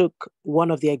 She took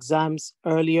one of the exams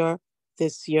earlier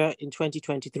this year in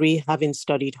 2023, having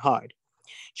studied hard.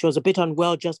 She was a bit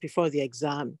unwell just before the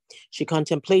exam. She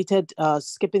contemplated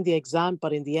skipping the exam,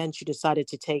 but in the end, she decided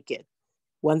to take it.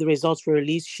 When the results were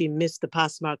released, she missed the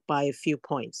pass mark by a few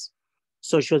points.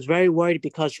 So she was very worried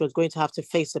because she was going to have to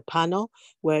face a panel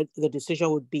where the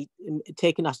decision would be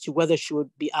taken as to whether she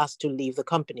would be asked to leave the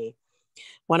company.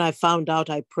 When I found out,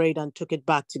 I prayed and took it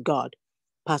back to God.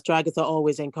 Pastor Agatha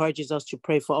always encourages us to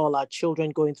pray for all our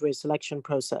children going through a selection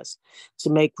process, to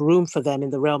make room for them in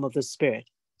the realm of the Spirit.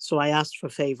 So I asked for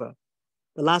favor.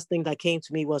 The last thing that came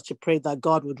to me was to pray that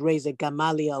God would raise a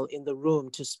Gamaliel in the room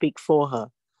to speak for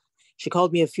her. She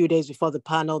called me a few days before the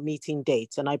panel meeting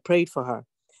date, and I prayed for her.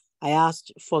 I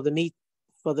asked for the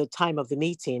time of the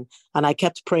meeting, and I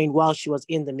kept praying while she was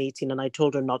in the meeting, and I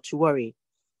told her not to worry.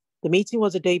 The meeting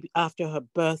was a day after her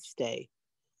birthday.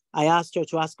 I asked her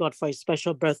to ask God for a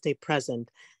special birthday present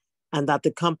and that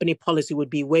the company policy would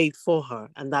be waived for her.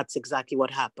 And that's exactly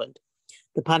what happened.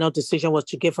 The panel decision was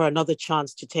to give her another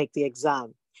chance to take the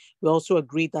exam. We also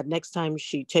agreed that next time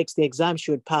she takes the exam,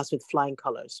 she would pass with flying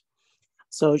colors.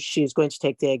 So she's going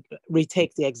to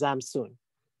retake the exam soon.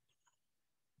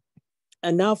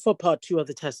 And now for part 2 of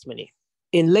the testimony.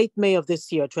 In late May of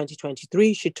this year,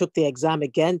 2023, she took the exam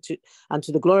again, and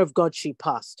to the glory of God, she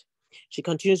passed. She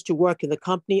continues to work in the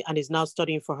company and is now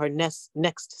studying for her next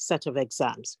set of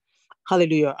exams.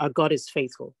 Hallelujah, our God is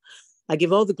faithful. I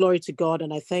give all the glory to God,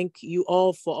 and I thank you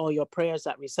all for all your prayers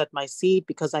at Reset My Seed,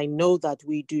 because I know that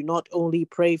we do not only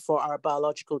pray for our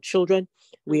biological children,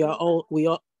 we are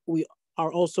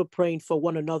also praying for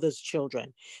one another's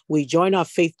children. We join our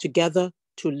faith together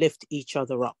to lift each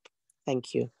other up.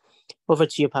 Thank you. Over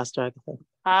to you, Pastor Agatha.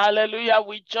 Hallelujah.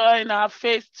 We join our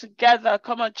faith together.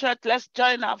 Come on, church, let's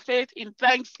join our faith in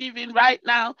thanksgiving right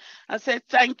now and say,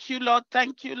 thank you, Lord.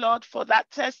 Thank you, Lord, for that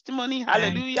testimony.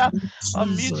 Hallelujah.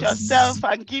 Unmute yourself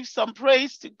and give some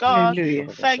praise to God. Hallelujah.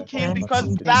 Thank Him,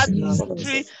 because that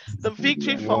victory, the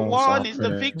victory for one is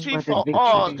the victory for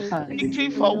all. Victory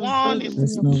for one is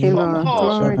victory for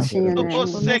all. Glory to your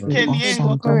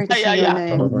name. Glory to your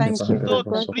name. Thank you for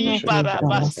the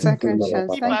second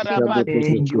chance. Thank you, Lord.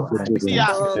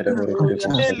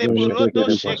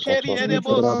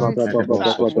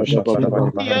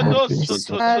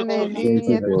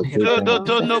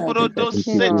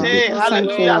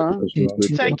 Hallelujah.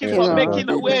 Thank you for making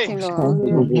a way. Thank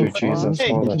you, Jesus,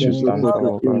 Hey. all that you've done for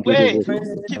our God. Way.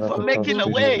 Thank you for making a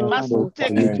way. Master,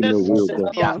 take this.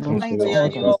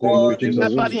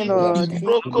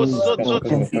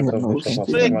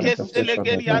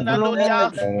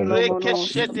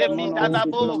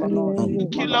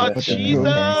 Thank you, Lord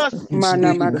Jesus.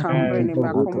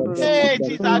 Hey, it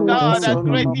is our God and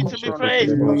greatly to be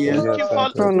praised. Thank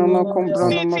you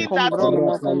for meeting that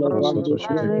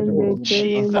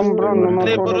Jesus.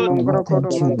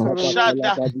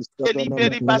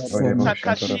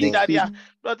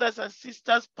 Brothers and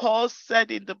sisters, Paul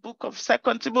said in the book of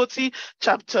 2 Timothy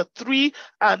chapter 3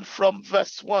 and from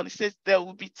verse 1, it says there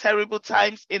will be terrible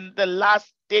times in the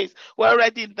last days. We're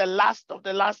already in the last of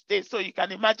the last days, so you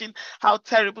can imagine how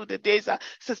terrible the days are. It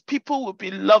says people will be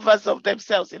lovers of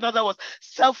themselves. In other words,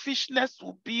 selfishness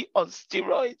will be on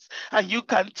steroids, and you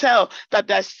can tell that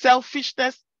there's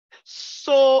selfishness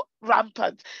so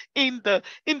rampant in the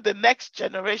next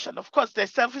generation. Of course,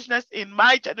 there's selfishness in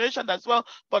my generation as well,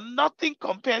 but nothing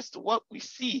compares to what we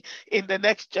see in the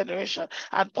next generation.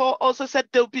 And Paul also said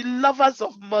they'll be lovers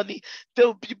of money,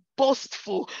 they'll be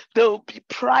boastful, they'll be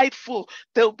prideful,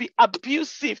 they'll be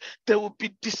abusive, they will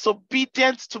be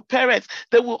disobedient to parents,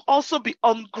 they will also be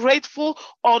ungrateful,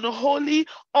 unholy,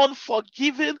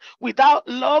 unforgiving, without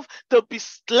love, they'll be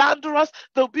slanderous,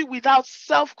 they'll be without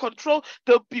self-control,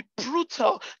 they'll be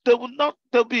brutal, they will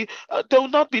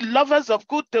not be lovers of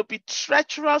good, they'll be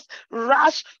treacherous,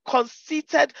 rash,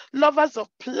 conceited, lovers of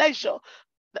pleasure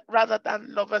rather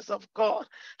than lovers of God.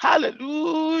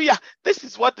 Hallelujah. This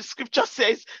is what the scripture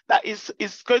says that is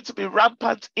going to be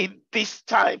rampant in this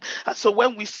time. And so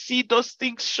when we see those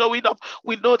things showing up,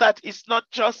 we know that it's not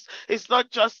just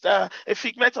a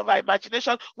figment of our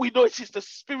imagination. We know it is the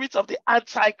spirit of the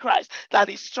Antichrist that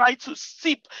is trying to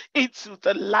seep into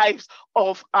the lives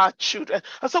of our children.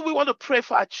 And so we want to pray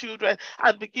for our children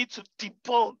and begin to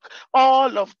debunk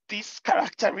all of these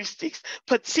characteristics,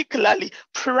 particularly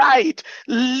pride,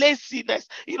 laziness,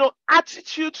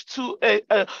 attitude to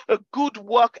a good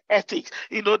work ethic.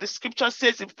 The scripture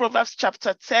says in Proverbs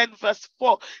chapter 10 verse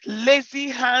 4, lazy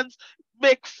hands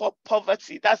make for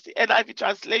poverty. That's the NIV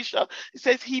translation. It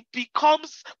says he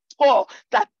becomes poor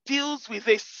that deals with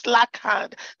a slack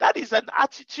hand. That is an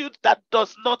attitude that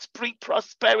does not bring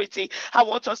prosperity. I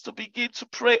want us to begin to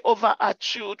pray over our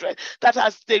children, that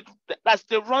as they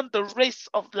run the race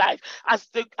of life, as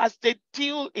they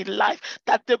deal in life,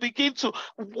 that they begin to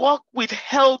walk with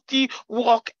healthy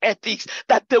work ethics,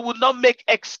 that they will not make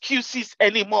excuses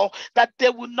anymore, that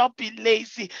they will not be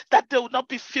lazy, that they will not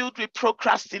be filled with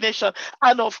procrastination,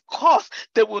 and of course,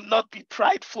 they will not be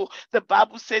prideful. The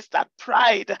Bible says that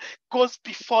pride goes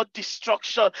before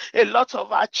destruction. A lot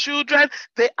of our children,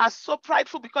 they are so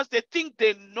prideful because they think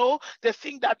they know. They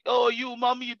think that, oh, you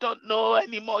mommy, you don't know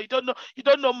anymore. You don't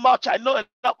know much. I know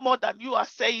not more than you are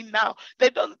saying now. They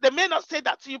may not say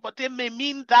that to you, but they may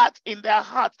mean that in their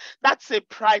heart. That's a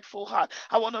prideful heart.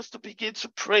 I want us to begin to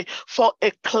pray for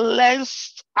a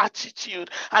cleansed attitude,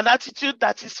 an attitude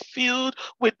that is filled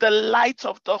with the light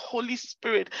of the Holy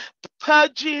Spirit,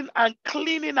 purging and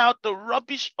cleaning out the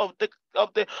rubbish of the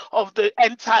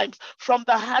end times from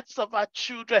the hearts of our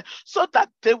children, so that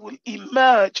they will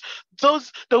emerge.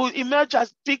 They will emerge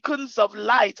as beacons of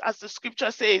light, as the scripture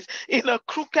says, in a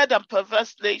crooked and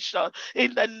perverse nation.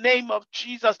 In the name of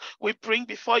Jesus, we bring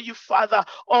before you, Father,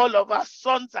 all of our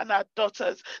sons and our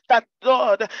daughters, that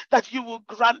Lord, that you will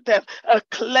grant them a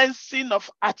cleansing of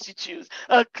attitudes,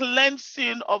 a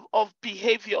cleansing of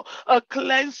behavior, a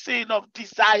cleansing of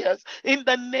desires. In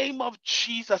the name of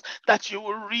Jesus, that you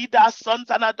will rid our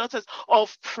sons and our daughters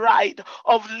of pride,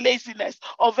 of laziness,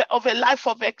 of a life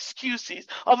of excuses,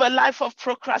 of a life of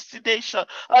procrastination,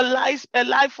 a life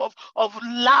of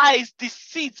lies,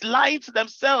 deceit, lying to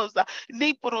themselves. A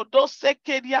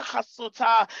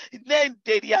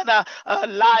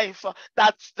life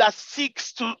that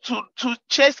seeks to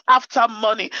chase after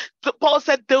money. Paul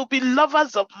said they'll be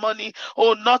lovers of money,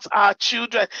 or not our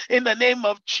children. In the name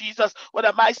of Jesus, what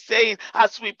am I saying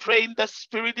as we pray in the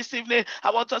Spirit this evening?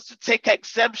 I want us to take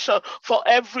exemption for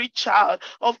every child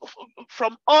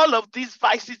from all of these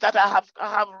vices that I have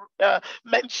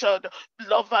mentioned.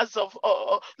 Lovers of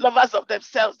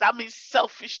themselves, that means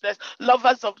selfishness,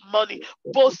 lovers of money,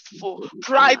 boastful,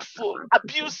 prideful,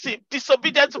 abusive,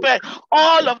 disobedient to parents.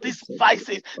 All of these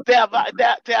vices, they are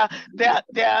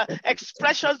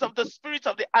expressions of the spirit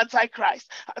of the Antichrist.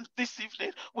 And this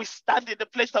evening we stand in the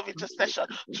place of intercession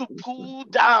to pull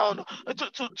down,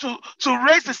 to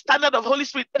raise the standard of Holy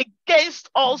Spirit against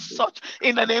all such.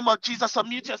 In the name of Jesus,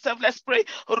 unmute yourself. Let's pray.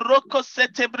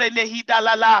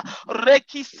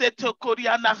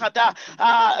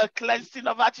 A cleansing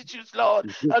of attitudes, Lord.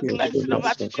 A cleansing of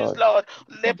attitudes, Lord.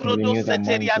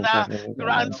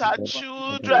 Grant our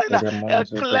children a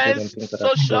cleansed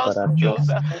social skills.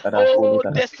 Oh,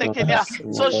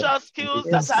 social skills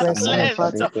that are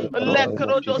cleansed.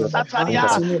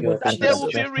 That they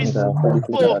will be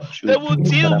respectful. They will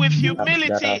deal with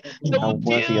humility. They will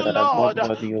deal, Lord,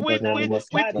 with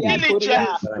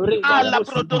diligence.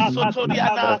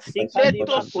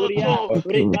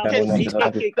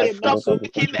 The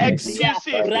stop-making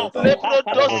excuses.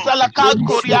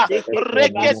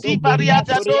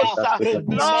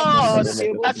 Lord,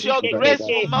 that your grace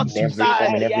will multiply.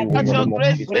 That your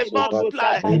grace may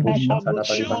multiply.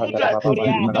 Children,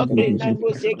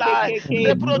 multiply.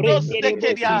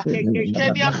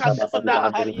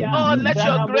 Oh, let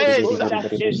your grace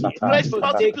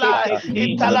multiply.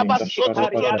 In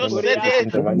Talabasoto Prodosede,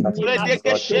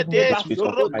 Redegeshede,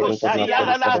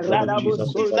 Rokosialala,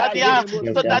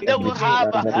 so that they will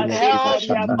have health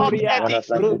work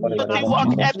ethics, healthy work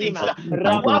ethics,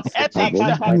 work ethics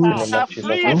that are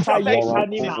free from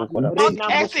excuses, work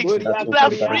ethics that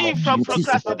are free from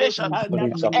procrastination,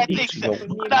 ethics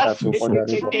that are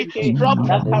free from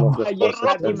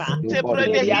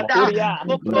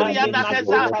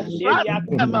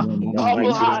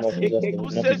humble heart.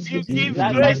 Who says you give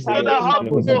grace to the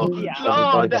humble?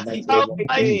 Lord, help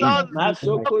my son,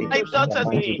 help my daughter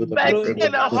to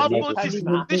maintain a humble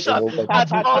disposition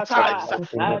at all times.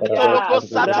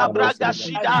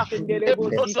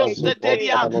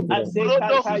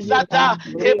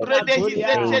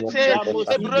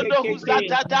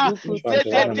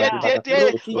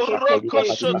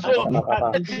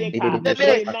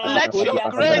 Let your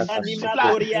grace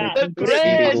supply the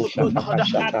grace, Lord,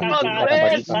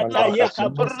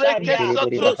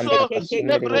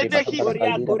 the grace,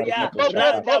 Lord.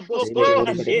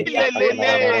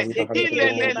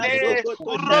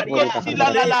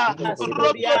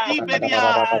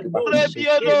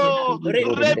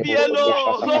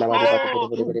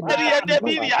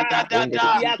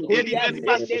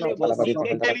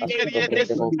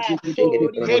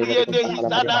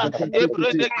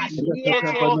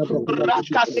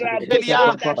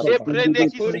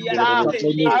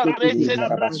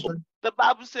 The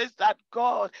Bible says that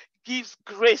God gives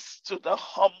grace to the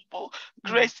humble.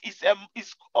 Grace is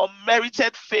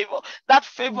unmerited favor. That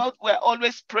favor we're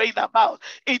always praying about.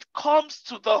 It comes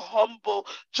to the humble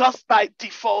just by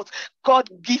default. God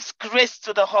gives grace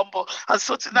to the humble. And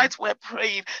so tonight we're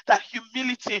praying that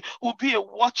humility will be a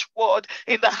watchword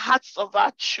in the hearts of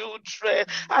our children.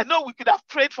 I know we could have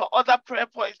prayed for other prayer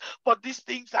points, but these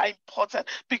things are important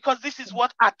because this is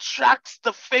what attracts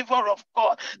the favor of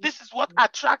God. This is what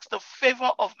attracts the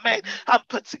favor of men. I'm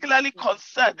particularly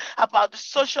concerned about the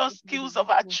social skills of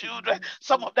our children.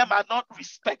 Some of them are not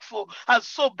respectful, and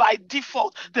so by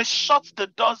default, they shut the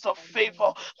doors of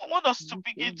favor. I want us to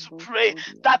begin to pray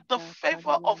that the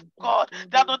favor of God,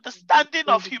 that understanding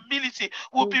of humility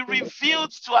will be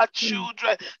revealed to our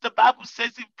children. The Bible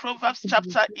says in Proverbs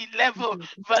chapter 11,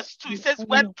 verse 2, it says,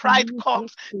 when pride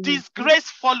comes, disgrace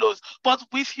follows, but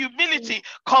with humility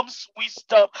comes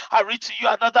wisdom. I read to you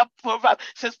another proverb.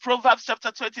 It says, Proverbs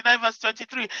chapter 29, verse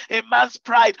 23, a man's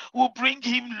pride will bring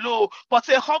him low, but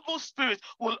a humble spirit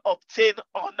will obtain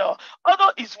honor.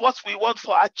 Honor is what we want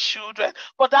for our children,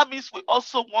 but that means we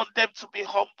also want them to be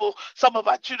humble. Some of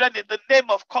our children, in the name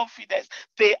of confidence,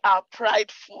 they are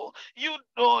prideful. You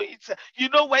know it. You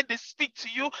know when they speak to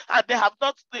you and they have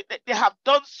done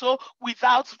so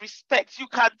without respect. You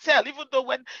can tell, even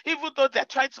though they're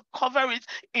trying to cover it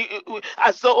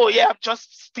as though, oh yeah, I'm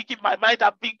just speaking my mind,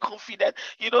 I'm being confident.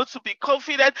 You know, to be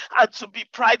confident and to be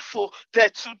prideful, they're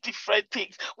two different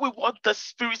things. We want the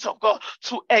Spirit of God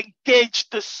to engage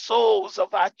the souls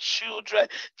of our children,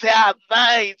 their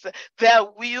minds, their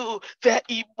will, their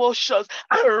emotions,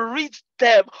 and rid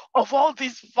them of all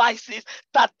these vices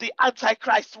that the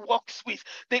Antichrist works with.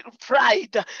 The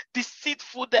pride,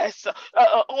 deceitfulness,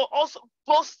 also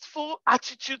boastful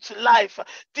attitude to life,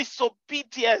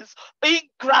 disobedience,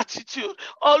 ingratitude,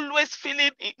 always feeling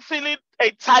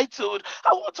entitled.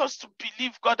 I want us to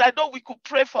believe God. I know we could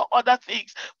pray for other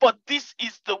things, but this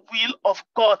is the will of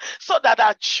God, so that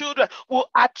our children will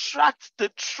attract the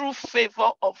true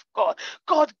favor of God.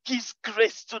 God gives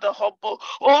grace to the humble.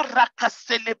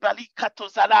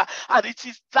 And it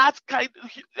is that kind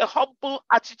of humble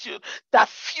attitude that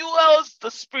fuels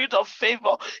the spirit of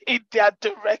favor in their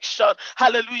direction.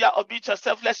 Hallelujah. Unmute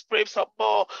yourself. Let's pray some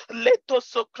more. As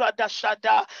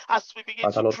we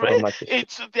begin to pray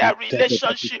into their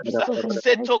relationships,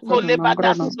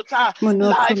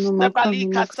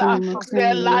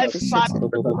 their lives,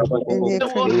 they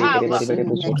will have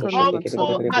humble attitude.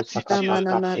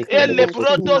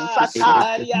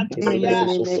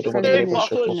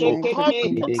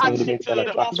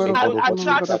 And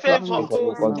attract favor. We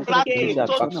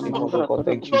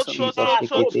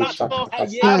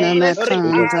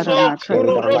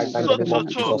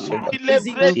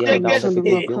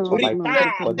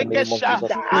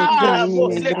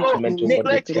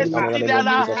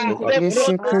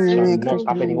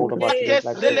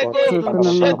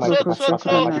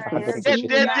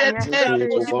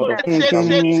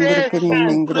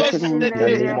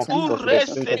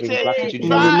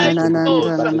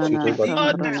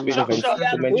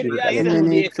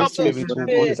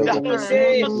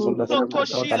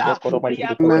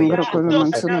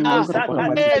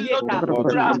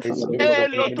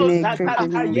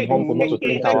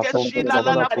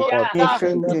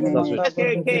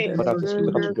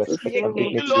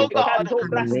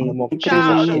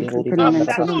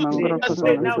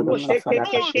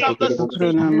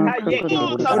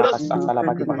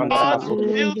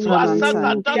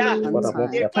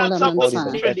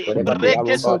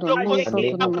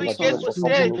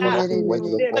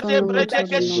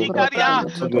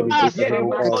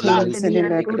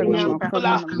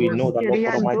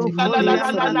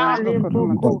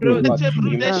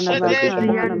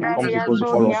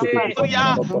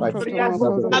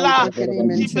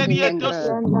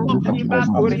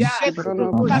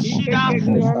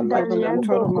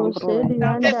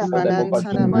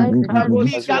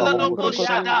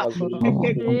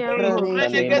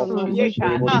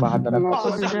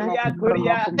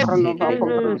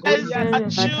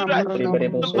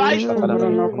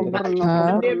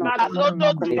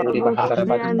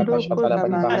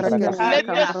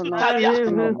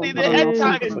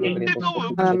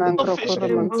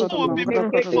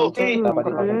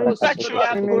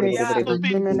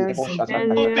know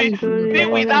that be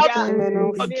without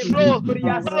control.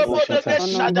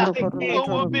 We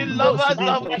will be lovers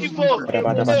of evil.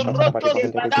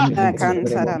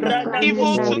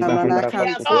 Evil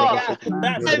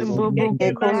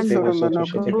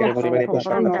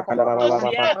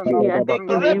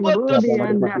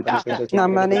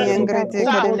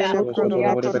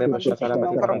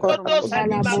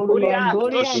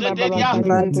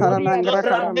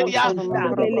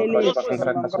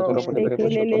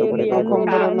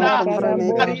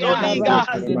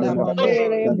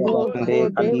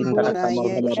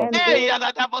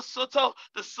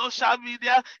the social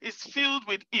media is filled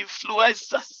with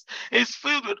influencers. It's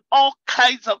filled with all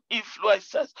kinds of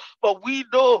influencers. But we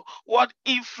know what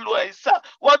influencer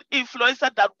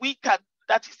that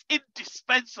that is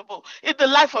indispensable in the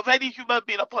life of any human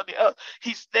being upon the earth.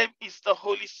 His name is the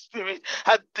Holy Spirit.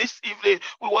 And this evening,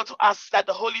 we want to ask that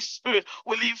the Holy Spirit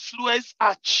will influence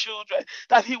our children,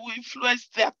 that he will influence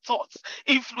their thoughts,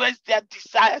 influence their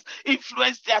desires,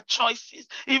 influence their choices,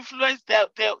 influence their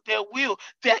will,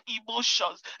 their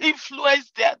emotions,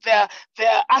 influence their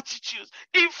attitudes,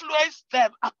 influence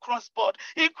them across board,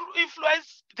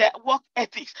 influence their work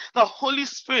ethics. The Holy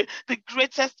Spirit, the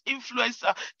greatest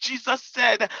influencer. Jesus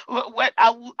said, when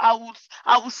I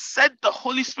will send the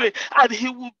Holy Spirit and he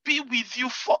will be with you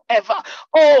forever.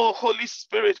 Oh, Holy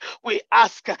Spirit, we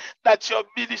ask that your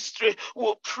ministry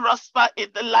will prosper in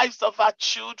the lives of our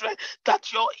children,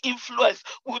 that your influence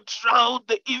will drown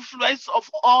the influence of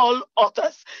all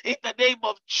others in the name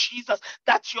of Jesus,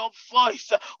 that your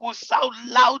voice will sound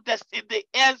loudest in the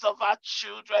ears of our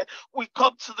children. We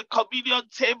come to the communion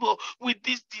table with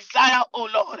this desire, oh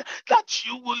Lord, that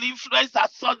you will influence our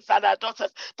sons and our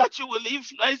daughters, that you will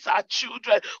influence our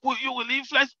children, you will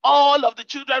influence all of the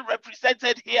children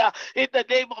represented here in the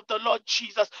name of the Lord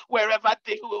Jesus, wherever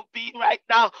they will be right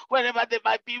now, wherever they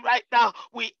might be right now.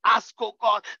 We ask, oh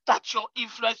God, that your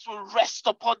influence will rest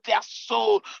upon their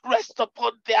soul, rest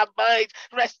upon their mind,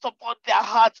 rest upon their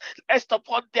hearts, rest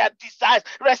upon their desires,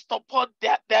 rest upon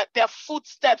their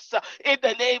footsteps in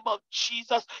the name of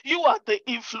Jesus. You are the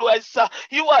influencer.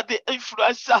 You are the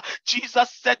influencer. Jesus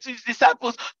said to his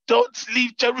disciples, don't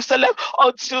leave Jerusalem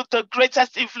until the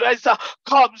greatest influencer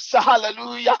comes.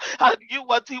 Hallelujah. And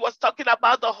what he was talking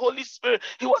about, the Holy Spirit,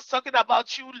 he was talking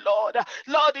about you, Lord.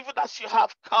 Lord, even as you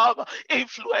have come,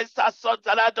 influence our sons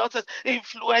and our daughters,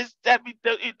 influence them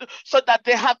so that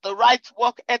they have the right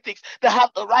work ethics, they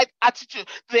have the right attitude,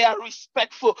 they are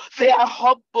respectful, they are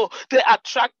humble, they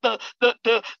attract the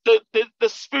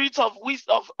spirit of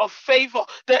wisdom, of favor,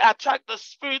 they attract the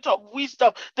spirit of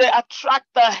wisdom, they attract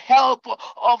the help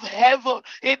of heaven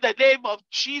in the name of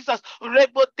Jesus.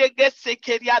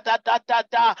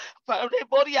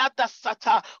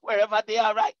 Wherever they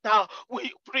are right now,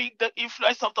 we bring the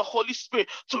influence of the Holy Spirit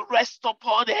to rest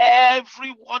upon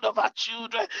every one of our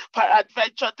children.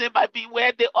 Peradventure, they might be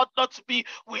where they ought not to be.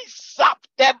 We zap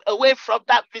them away from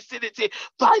that vicinity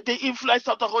by the influence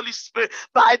of the Holy Spirit,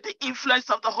 by the influence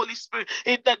of the Holy Spirit,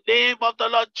 in the name of the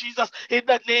Lord Jesus, in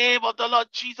the name of the Lord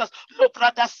Jesus.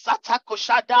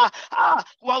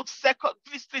 1 second,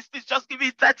 please, just give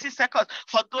me 30 seconds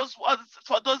for those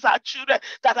our children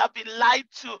that have been lied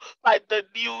to by the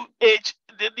new age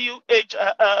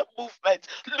movement.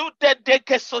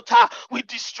 We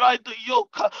destroy the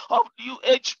yoke of new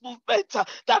age movement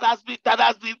that has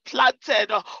been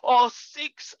planted or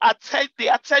seeks the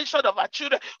attention of our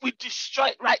children. We destroy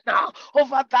it right now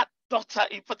over that daughter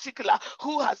in particular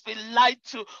who has been lied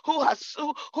to, who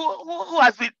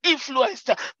has been influenced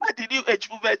by the new age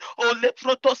movement. Oh,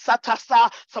 leproto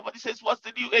satasa. Somebody says, what's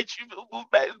the new age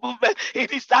movement?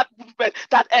 It is that movement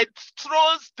that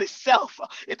enthrones the self,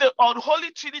 the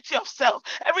unholy trinity of self.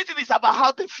 Everything is about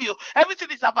how they feel. Everything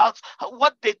is about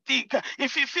what they think.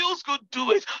 If it feels good,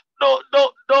 do it. No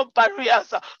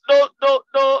barriers, no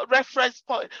reference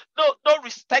point, no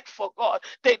respect for God.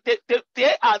 They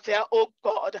are their own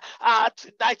God.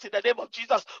 Tonight, in the name of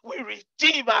Jesus, we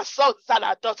redeem our sons and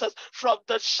our daughters from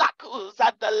the shackles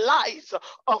and the lies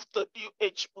of the new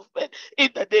age movement. In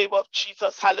the name of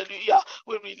Jesus, hallelujah.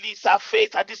 We release our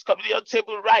faith at this communion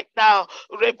table right now.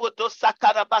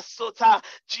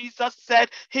 Jesus said,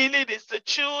 healing is the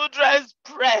children's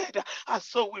bread. And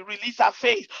so we release our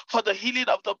faith for the healing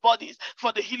of the bodies,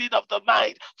 for the healing of the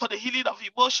mind, for the healing of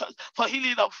emotions, for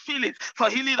healing of feelings, for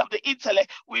healing of the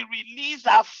intellect. We release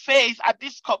our faith at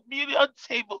this communion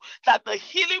table that the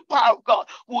healing power of God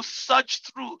will surge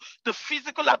through the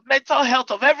physical and mental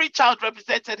health of every child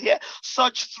represented here,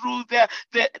 surge through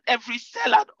every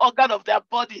cell and organ of their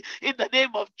body. In the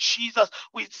name of Jesus,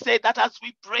 we say that as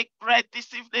we break bread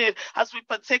this evening, as we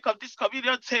partake of this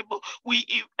communion table, we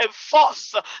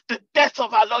enforce the death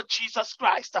of our Lord Jesus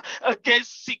Christ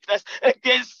against sickness,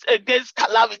 against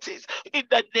calamities. In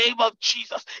the name of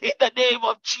Jesus, in the name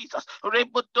of Jesus,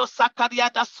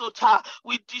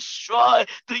 we destroy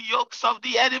the yokes of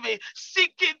the enemy,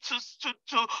 seeking to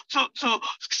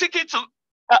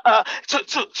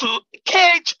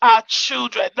cage our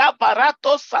children. That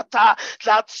barato sata,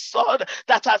 that son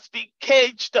that has been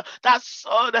caged, that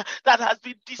son that has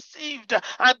been deceived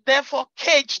and therefore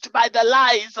caged by the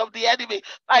lies of the enemy,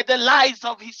 by the lies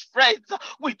of his friends.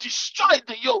 We destroy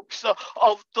the yokes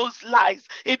of those lies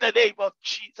in the name of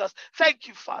Jesus. Thank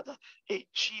you, Father. In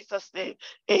Jesus' name,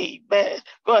 amen.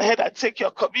 Go ahead and take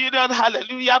your communion.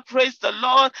 Hallelujah. Praise the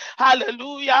Lord.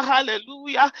 Hallelujah.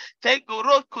 Hallelujah. Thank you,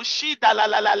 Lord. Kushida la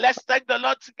la Let's thank the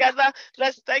Lord together.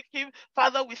 Let's thank him.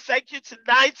 Father, we thank you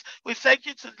tonight. We thank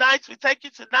you tonight. We thank you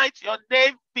tonight. Your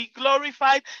name be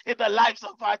glorified in the lives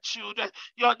of our children.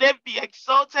 Your name be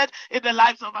exalted in the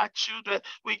lives of our children.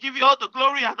 We give you all the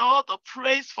glory and all the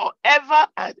praise forever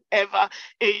and ever.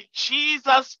 In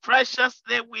Jesus' precious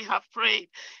name we have prayed.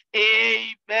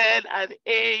 Amen and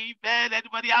amen.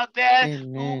 Anybody out there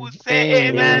who will say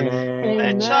amen?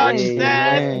 The church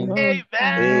said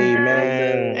amen.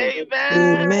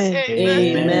 Amen.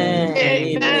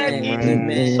 Amen. It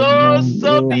is so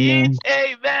be it.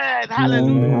 Amen.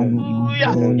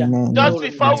 Hallelujah. Just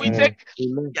before we take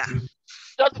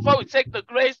the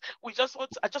grace, I just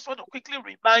want to quickly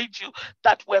remind you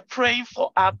that we're praying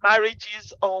for our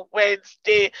marriages on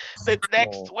Wednesday. The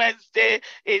next Wednesday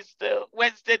is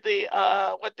what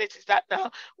date is that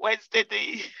now? Wednesday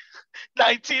the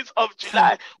 19th of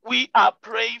July. We are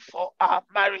praying for our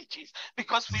marriages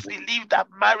because we believe that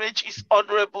marriage is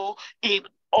honorable in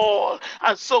all.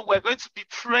 And so we're going to be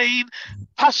praying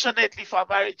passionately for our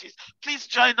marriages. Please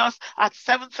join us at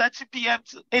 7:30 p.m.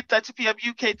 to 8:30 p.m.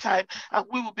 UK time, and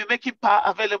we will be making power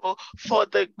available for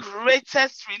the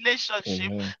greatest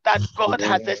relationship that God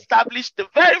has established. The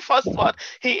very first one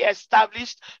he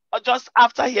established, just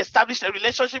after he established a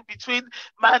relationship between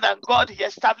man and God, he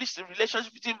established a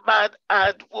relationship between man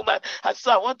and woman. And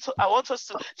so I want us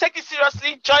to take it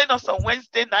seriously. Join us on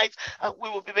Wednesday night, and we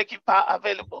will be making power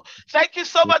available. Thank you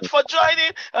so much for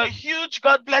joining. A huge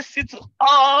God bless you to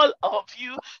all of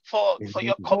you for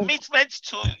your commitment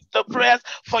to the prayers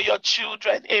for your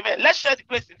children. Amen. Let's share the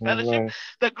grace in fellowship.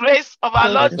 The grace of our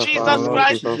Lord Jesus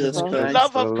Christ, the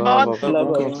love of God,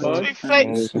 sweet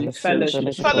faith,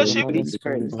 fellowship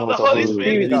of the Holy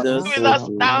Spirit be with us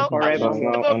now and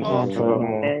forevermore.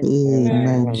 Amen.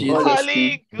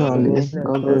 Holy goodness,